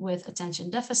children with attention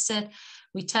deficit.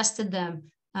 We tested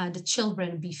them, the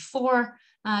children before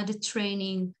the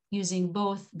training, using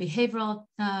both behavioral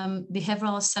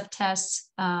subtests,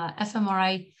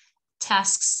 fMRI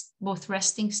tasks, both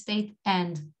resting state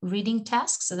and reading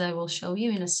tasks that I will show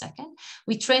you in a second.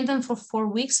 We trained them for 4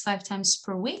 weeks, 5 times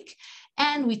per week,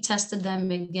 and we tested them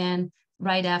again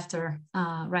right after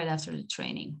the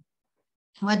training.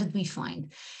 What did we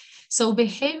find? So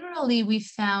behaviorally, we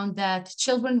found that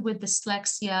children with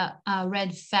dyslexia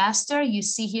read faster. You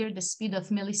see here the speed of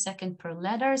millisecond per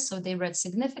letter. So they read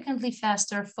significantly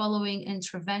faster following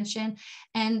intervention.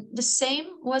 And the same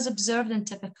was observed in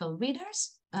typical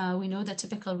readers. We know that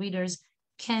typical readers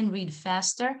can read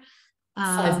faster.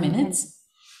 5 minutes.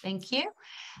 Thank you.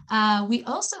 We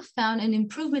also found an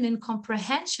improvement in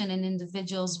comprehension in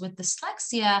individuals with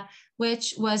dyslexia,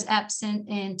 which was absent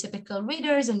in typical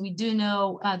readers. And we do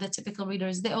know that typical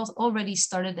readers, they already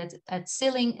started at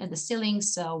the ceiling,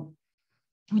 so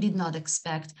we did not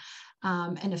expect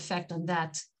an effect on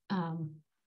that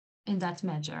in that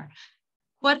measure.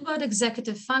 What about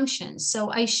executive functions?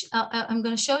 So I'm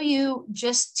going to show you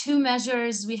just 2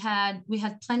 measures. We had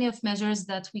plenty of measures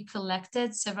that we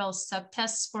collected, several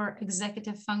subtests for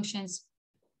executive functions.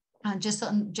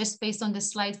 Just based on the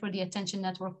slide for the attention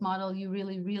network model, you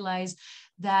really realize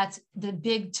that the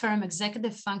big term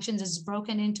executive functions is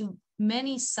broken into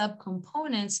many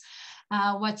subcomponents.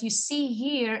 What you see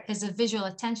here is a visual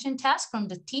attention task from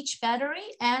the teach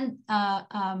battery and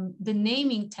the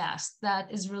naming task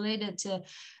that is related to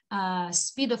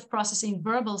speed of processing,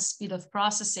 verbal speed of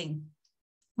processing.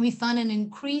 We found an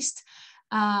increased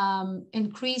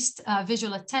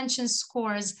visual attention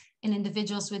scores in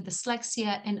individuals with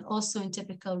dyslexia and also in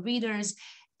typical readers,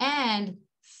 and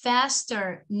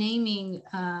faster naming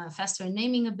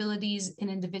abilities in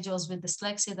individuals with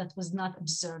dyslexia that was not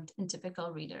observed in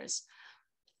typical readers.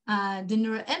 The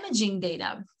neuroimaging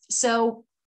data. So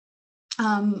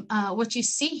what you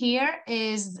see here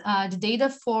is the data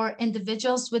for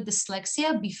individuals with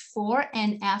dyslexia before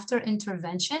and after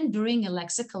intervention during a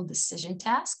lexical decision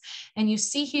task. And you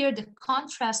see here the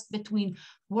contrast between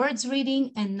words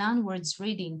reading and non-words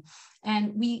reading.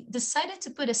 And we decided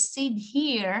to put a seed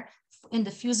here in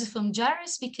the fusiform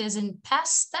gyrus because in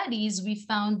past studies, we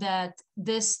found that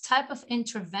this type of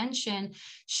intervention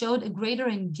showed a greater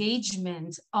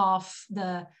engagement of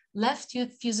the left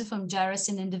fusiform gyrus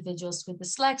in individuals with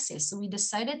dyslexia. So we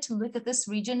decided to look at this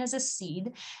region as a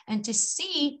seed and to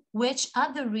see which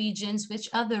other regions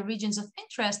of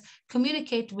interest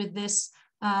communicate with this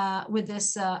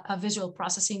visual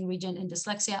processing region in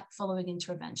dyslexia following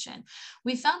intervention.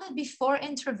 We found that before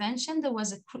intervention, there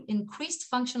was increased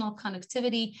functional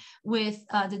connectivity with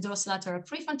the dorsolateral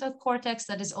prefrontal cortex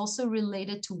that is also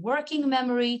related to working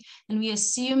memory. And we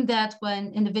assume that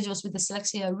when individuals with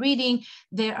dyslexia are reading,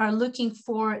 they are looking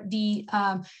for the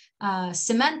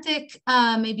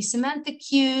maybe semantic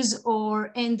cues,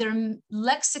 or in their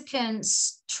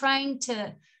lexicons trying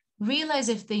to realize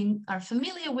if they are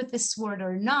familiar with this word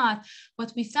or not.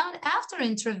 What we found after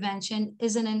intervention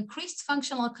is an increased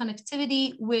functional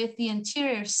connectivity with the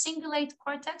anterior cingulate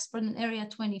cortex for an area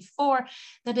 24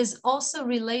 that is also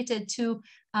related to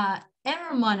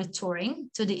error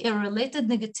monitoring, to the error-related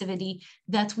negativity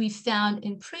that we found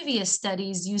in previous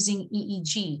studies using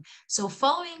EEG. So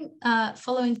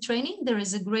following training, there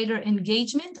is a greater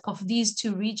engagement of these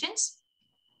two regions,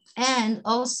 and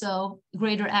also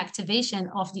greater activation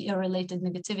of the error-related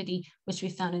negativity, which we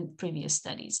found in previous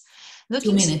studies.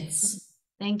 2 minutes.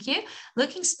 Thank you.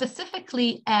 Looking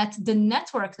specifically at the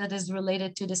network that is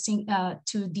related to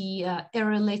the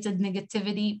error-related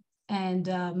negativity and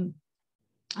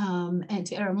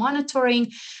to error monitoring,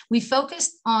 we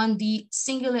focused on the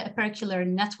singular apicurial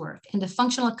network and the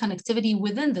functional connectivity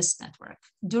within this network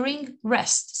during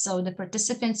rest. So the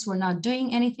participants were not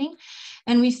doing anything.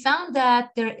 And we found that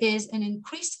there is an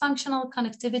increased functional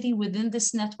connectivity within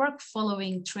this network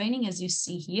following training, as you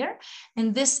see here.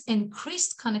 And this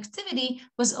increased connectivity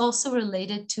was also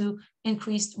related to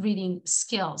increased reading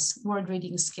skills, word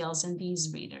reading skills in these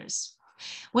readers.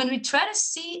 When we try to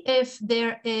see if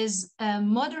there is a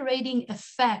moderating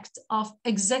effect of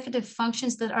executive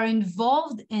functions that are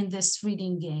involved in this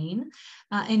reading gain,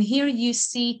 and here you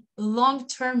see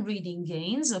long-term reading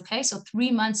gains, okay? So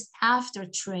 3 months after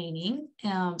training,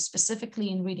 specifically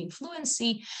in reading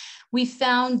fluency, we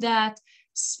found that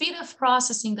speed of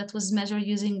processing that was measured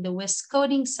using the WISC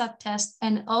coding subtest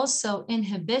and also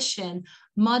inhibition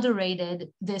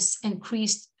moderated this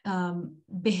increased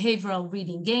behavioral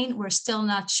reading gain. We're still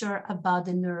not sure about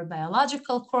the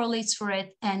neurobiological correlates for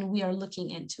it, and we are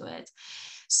looking into it.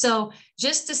 So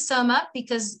just to sum up,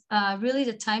 because really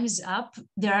the time is up,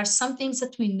 there are some things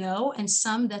that we know and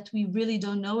some that we really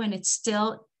don't know, and it's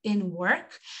still in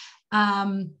work.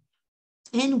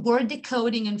 In word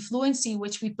decoding and fluency,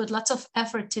 which we put lots of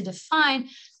effort to define,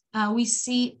 we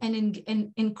see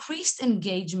an increased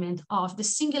engagement of the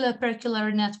singular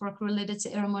apicurial network related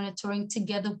to error monitoring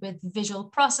together with visual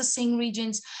processing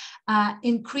regions,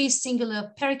 increased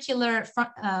singular apicurial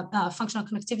functional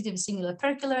connectivity of the singular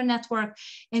apicurial network,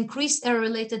 increased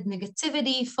error-related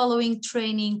negativity following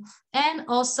training, and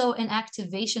also an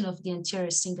activation of the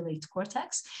anterior cingulate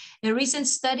cortex. A recent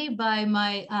study by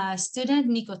my student,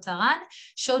 Nico Taran,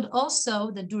 showed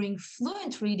also that during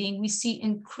fluent reading, we see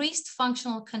increased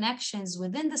functional connections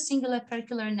within the singular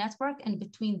apicurial network and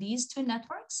between these two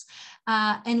networks.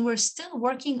 And we're still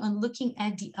working on looking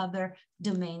at the other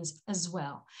domains as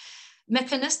well.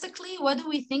 Mechanistically, what do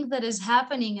we think that is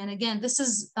happening? And again, this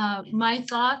is my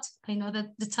thought. I know that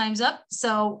the time's up.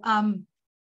 So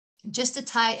just to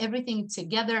tie everything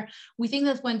together, we think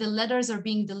that when the letters are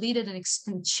being deleted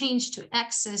and changed to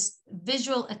X's,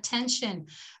 visual attention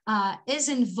is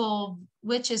involved,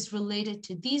 which is related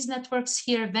to these networks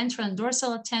here, ventral and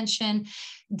dorsal attention.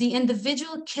 The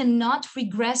individual cannot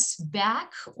regress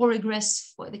back or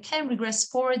regress forward. They can regress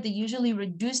forward. They usually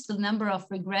reduce the number of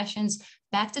regressions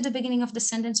back to the beginning of the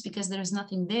sentence because there is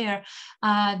nothing there.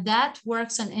 That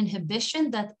works on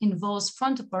inhibition that involves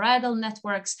frontoparietal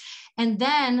networks. And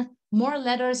then more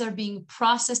letters are being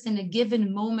processed in a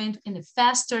given moment in a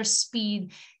faster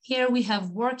speed. Here we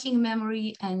have working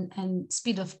memory and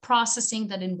speed of processing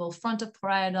that involve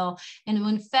frontoparietal. And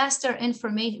when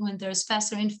there's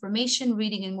faster information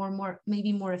reading and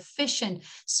maybe more efficient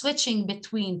switching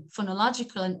between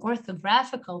phonological and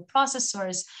orthographical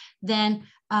processors, then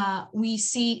we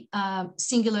see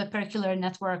singular apicurial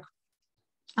network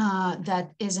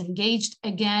that is engaged.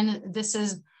 Again, this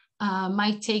is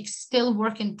might take still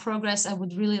work in progress. I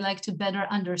would really like to better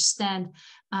understand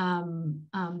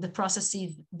the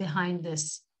processes behind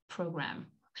this program.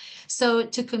 So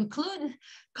to conclude,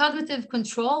 cognitive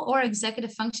control or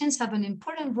executive functions have an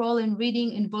important role in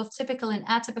reading in both typical and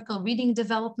atypical reading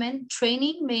development.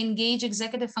 Training may engage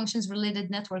executive functions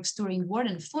related networks during word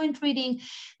and fluent reading.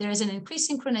 There is an increased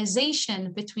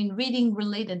synchronization between reading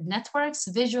related networks,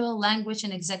 visual, language,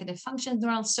 and executive function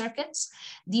neural circuits.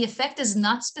 The effect is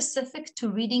not specific to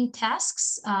reading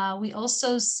tasks. We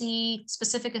also see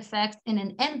specific effect in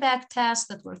an NBAC task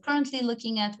that we're currently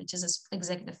looking at, which is an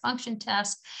executive function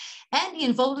task, and the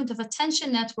involvement of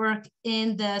attention network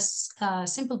in this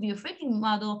simple view of reading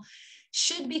model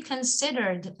should be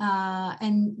considered.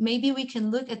 And maybe we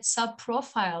can look at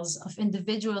sub-profiles of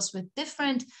individuals with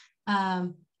different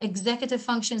executive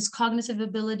functions, cognitive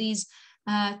abilities,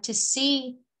 to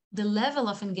see the level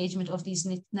of engagement of these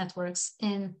networks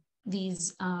in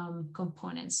these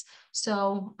components.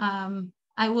 So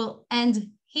I will end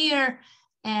here,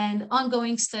 and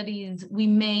ongoing studies, we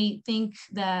may think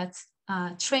that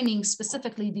training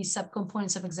specifically these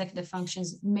subcomponents of executive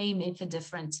functions may make a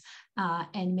difference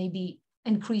and maybe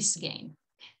increase gain.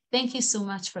 Thank you so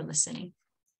much for listening.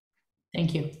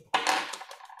 Thank you.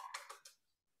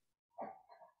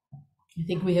 I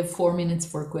think we have 4 minutes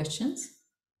for questions.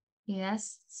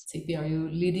 Yes. Tzipi, are you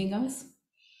leading us?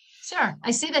 Sure.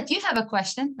 I see that you have a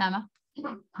question, Nama.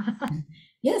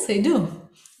 Yes, I do.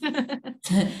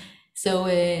 So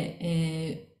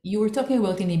you were talking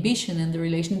about inhibition and the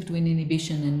relation between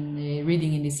inhibition and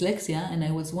reading in dyslexia, and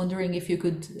I was wondering if you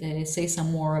could say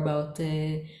some more about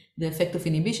the effect of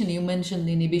inhibition. You mentioned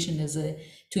inhibition as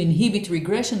to inhibit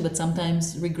regression, but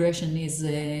sometimes regression is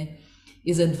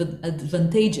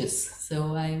advantageous.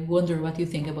 So I wonder what you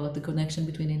think about the connection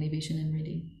between inhibition and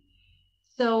reading.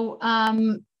 So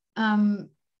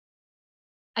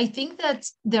I think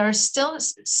that there are still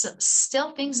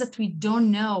things that we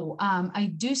don't know.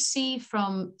 I do see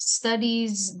from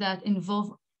studies that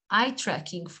involve eye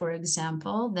tracking, for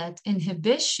example, that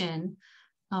inhibition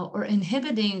or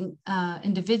inhibiting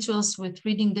individuals with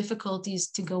reading difficulties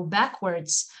to go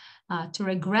backwards, to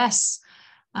regress,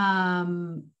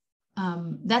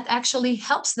 that actually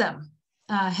helps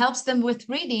them with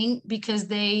reading because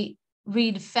they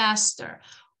read faster.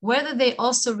 Whether they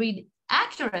also read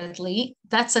accurately,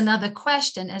 that's another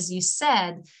question. As you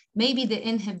said, maybe the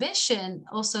inhibition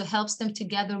also helps them to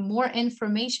gather more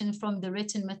information from the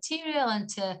written material and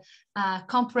to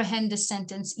comprehend the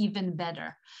sentence even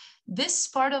better. This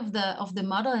part of the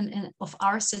model and of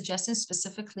our suggestions,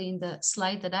 specifically in the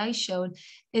slide that I showed,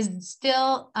 is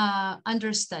still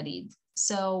understudied.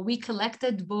 So we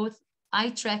collected both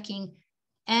eye tracking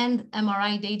and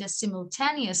MRI data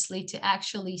simultaneously to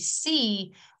actually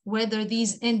see whether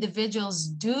these individuals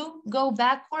do go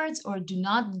backwards or do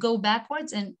not go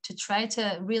backwards, and to try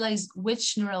to realize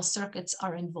which neural circuits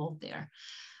are involved there.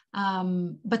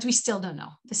 But we still don't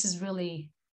know. This is really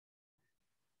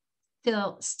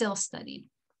still studied.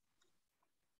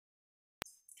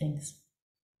 Thanks.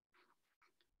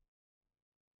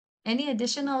 Any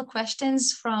additional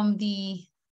questions from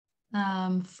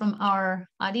our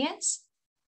audience?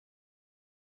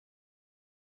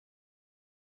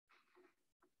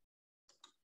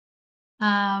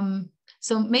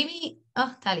 So maybe,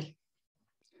 oh, Tali.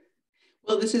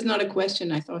 Well, this is not a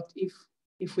question. I thought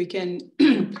if we can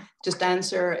just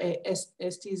answer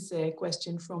Esti's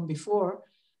question from before,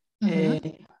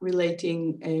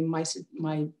 relating my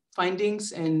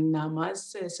findings and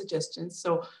Nama's suggestions.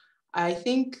 So I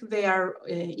think they are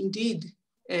indeed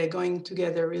going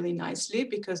together really nicely,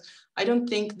 because I don't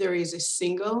think there is a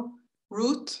single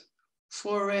route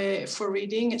for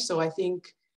reading. So I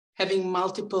think having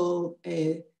multiple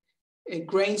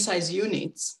grain size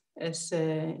units, as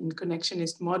in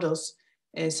connectionist models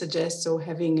suggest, so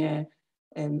having a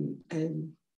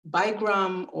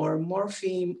bigram or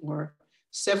morpheme or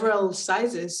several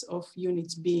sizes of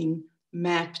units being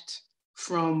mapped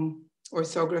from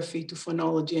orthography to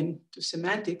phonology and to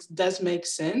semantics does make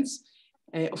sense.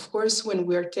 Of course, when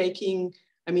we're taking,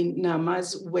 I mean,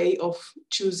 Nama's way of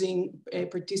choosing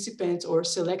participants or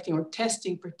selecting or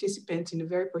testing participants in a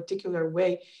very particular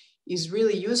way is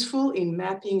really useful in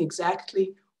mapping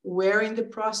exactly where in the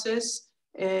process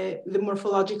the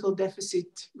morphological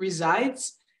deficit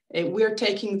resides. We're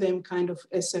taking them kind of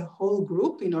as a whole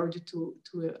group in order to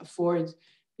afford,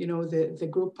 you know, the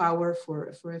group power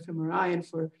for fMRI and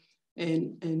for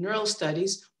neural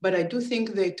studies. But I do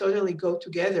think they totally go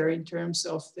together in terms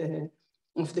of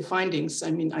the findings.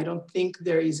 I mean, I don't think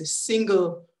there is a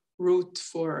single route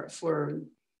for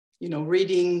you know,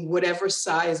 reading whatever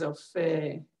size of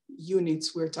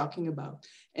units we're talking about,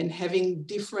 and having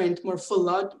different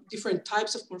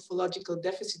types of morphological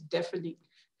deficit definitely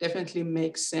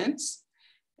makes sense.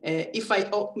 If I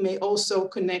may also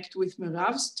connect with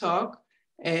Mirav's talk,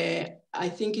 I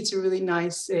think it's a really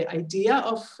nice idea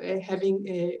of having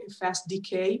a fast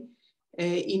decay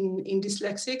in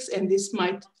dyslexics, and this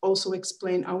might also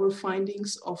explain our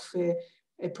findings of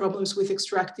problems with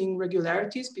extracting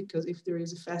regularities, because if there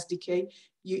is a fast decay,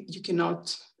 you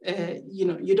cannot, you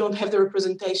know, you don't have the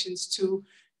representations to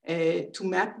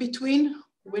map between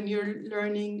when you're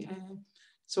learning.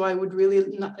 So I would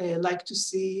really like to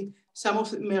see some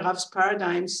of Mirav's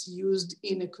paradigms used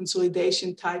in a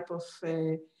consolidation type of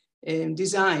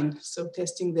design, so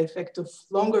testing the effect of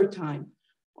longer time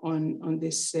on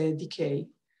this decay.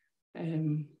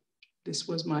 This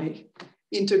was my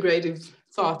integrative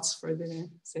thoughts for the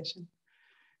session.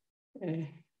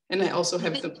 And I also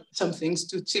have some things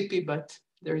to Tzipi, but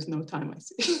there is no time, I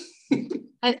see.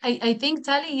 I think,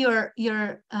 Tali,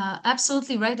 you're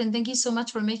absolutely right. And thank you so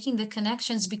much for making the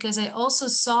connections, because I also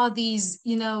saw these,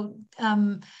 you know,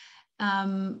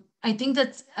 I think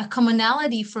that a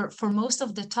commonality for most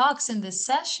of the talks in this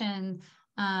session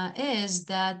is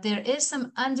that there is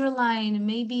some underlying,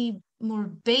 maybe more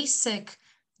basic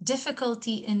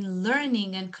difficulty in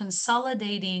learning and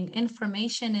consolidating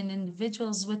information in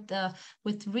individuals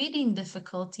with reading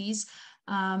difficulties.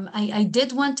 I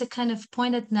did want to kind of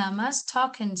point at Naama's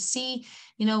talk and see,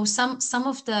 you know, some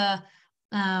of the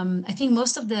I think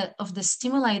most of the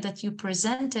stimuli that you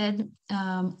presented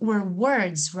were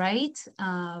words, right?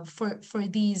 For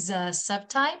these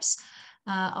subtypes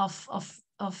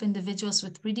of individuals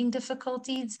with reading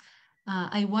difficulties.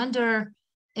 I wonder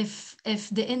if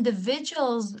the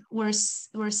individuals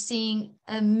were seeing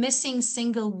a missing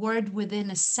single word within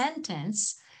a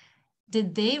sentence,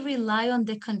 did they rely on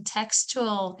the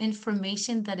contextual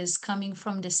information that is coming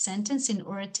from the sentence in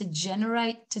order to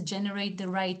generate the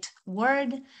right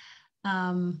word?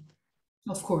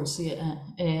 Of course, yeah.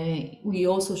 We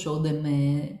also show them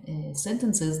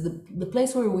sentences. The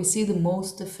place where we see the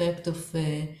most effect of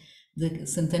the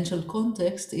sentential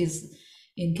context is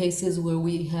in cases where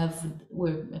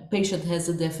a patient has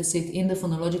a deficit in the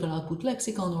phonological output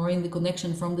lexicon or in the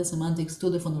connection from the semantics to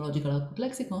the phonological output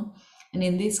lexicon. And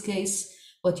in this case,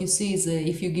 what you see is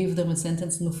if you give them a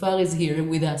sentence, Nufar is here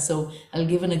with us, so I'll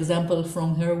give an example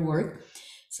from her work.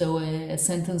 So a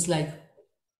sentence like,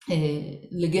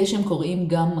 לגשם קוראים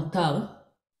גם מטר,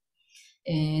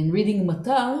 and reading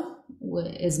matar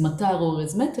as matar or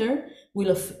as matter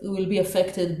will be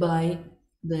affected by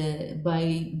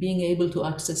being able to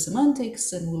access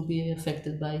semantics, and will be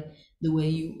affected by the way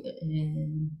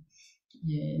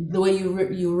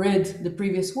you read the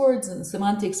previous words and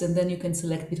semantics, and then you can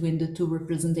select between the two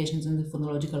representations in the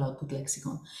phonological output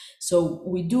lexicon. So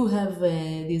we do have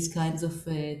these kinds of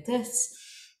tests,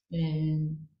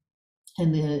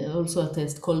 and also a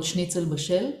test called Schnitzel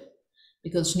Bashel,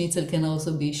 because Schnitzel can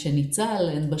also be Shenitzal,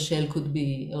 and Bashel could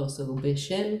be also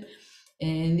Beshel.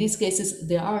 In these cases,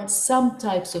 there are some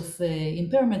types of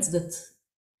impairments that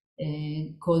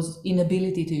cause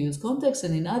inability to use context,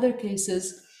 and in other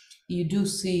cases, you do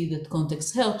see that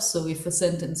context helps. So if a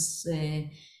sentence,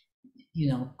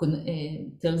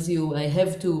 tells you,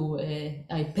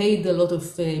 I paid a lot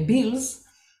of bills,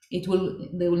 they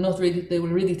will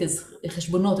read it as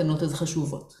חשבונות and not as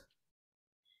חשובות.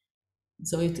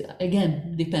 So it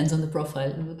again depends on the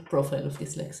profile of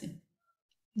dyslexia.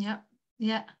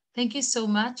 Yeah. Thank you so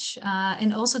much.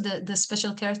 And also the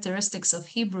special characteristics of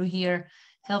Hebrew here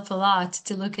help a lot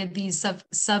to look at these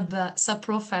sub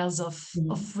profiles of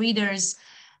readers,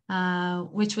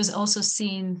 which was also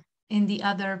seen in the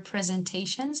other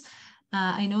presentations.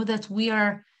 I know that we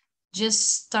are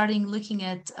just starting looking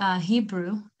at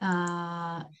Hebrew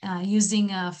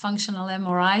using a functional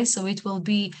MRI, so it will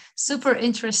be super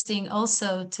interesting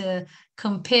also to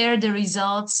compare the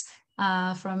results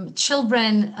from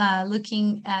children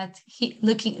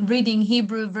reading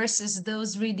Hebrew versus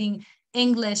those reading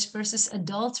English versus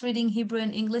adults reading Hebrew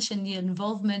and English, and the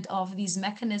involvement of these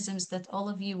mechanisms that all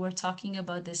of you were talking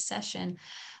about this session,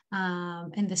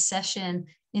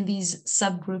 in these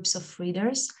subgroups of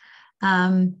readers.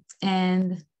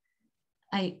 And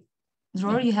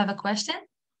Dror, you have a question?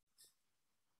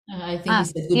 I think he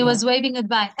said goodbye. He was waving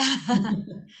goodbye.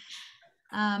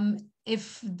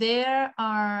 If there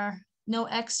are no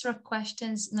extra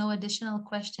questions, no additional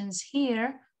questions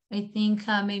here, I think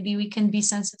maybe we can be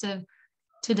sensitive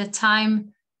to the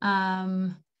time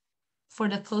for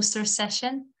the poster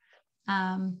session.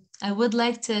 I would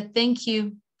like to thank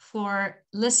you for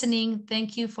listening.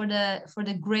 Thank you for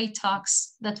the great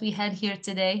talks that we had here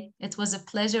today. It was a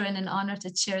pleasure and an honor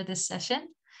to chair this session,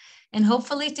 and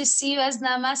hopefully to see you, as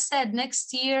Naama said,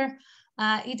 next year,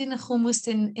 eating a hummus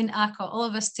in Akko, all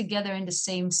of us together in the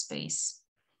same space.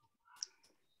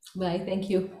 Bye. Thank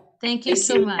you. Thank you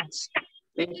so much.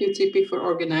 Thank you, Tzipi, for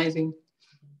organizing.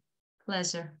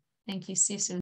 Pleasure. Thank you. See you soon.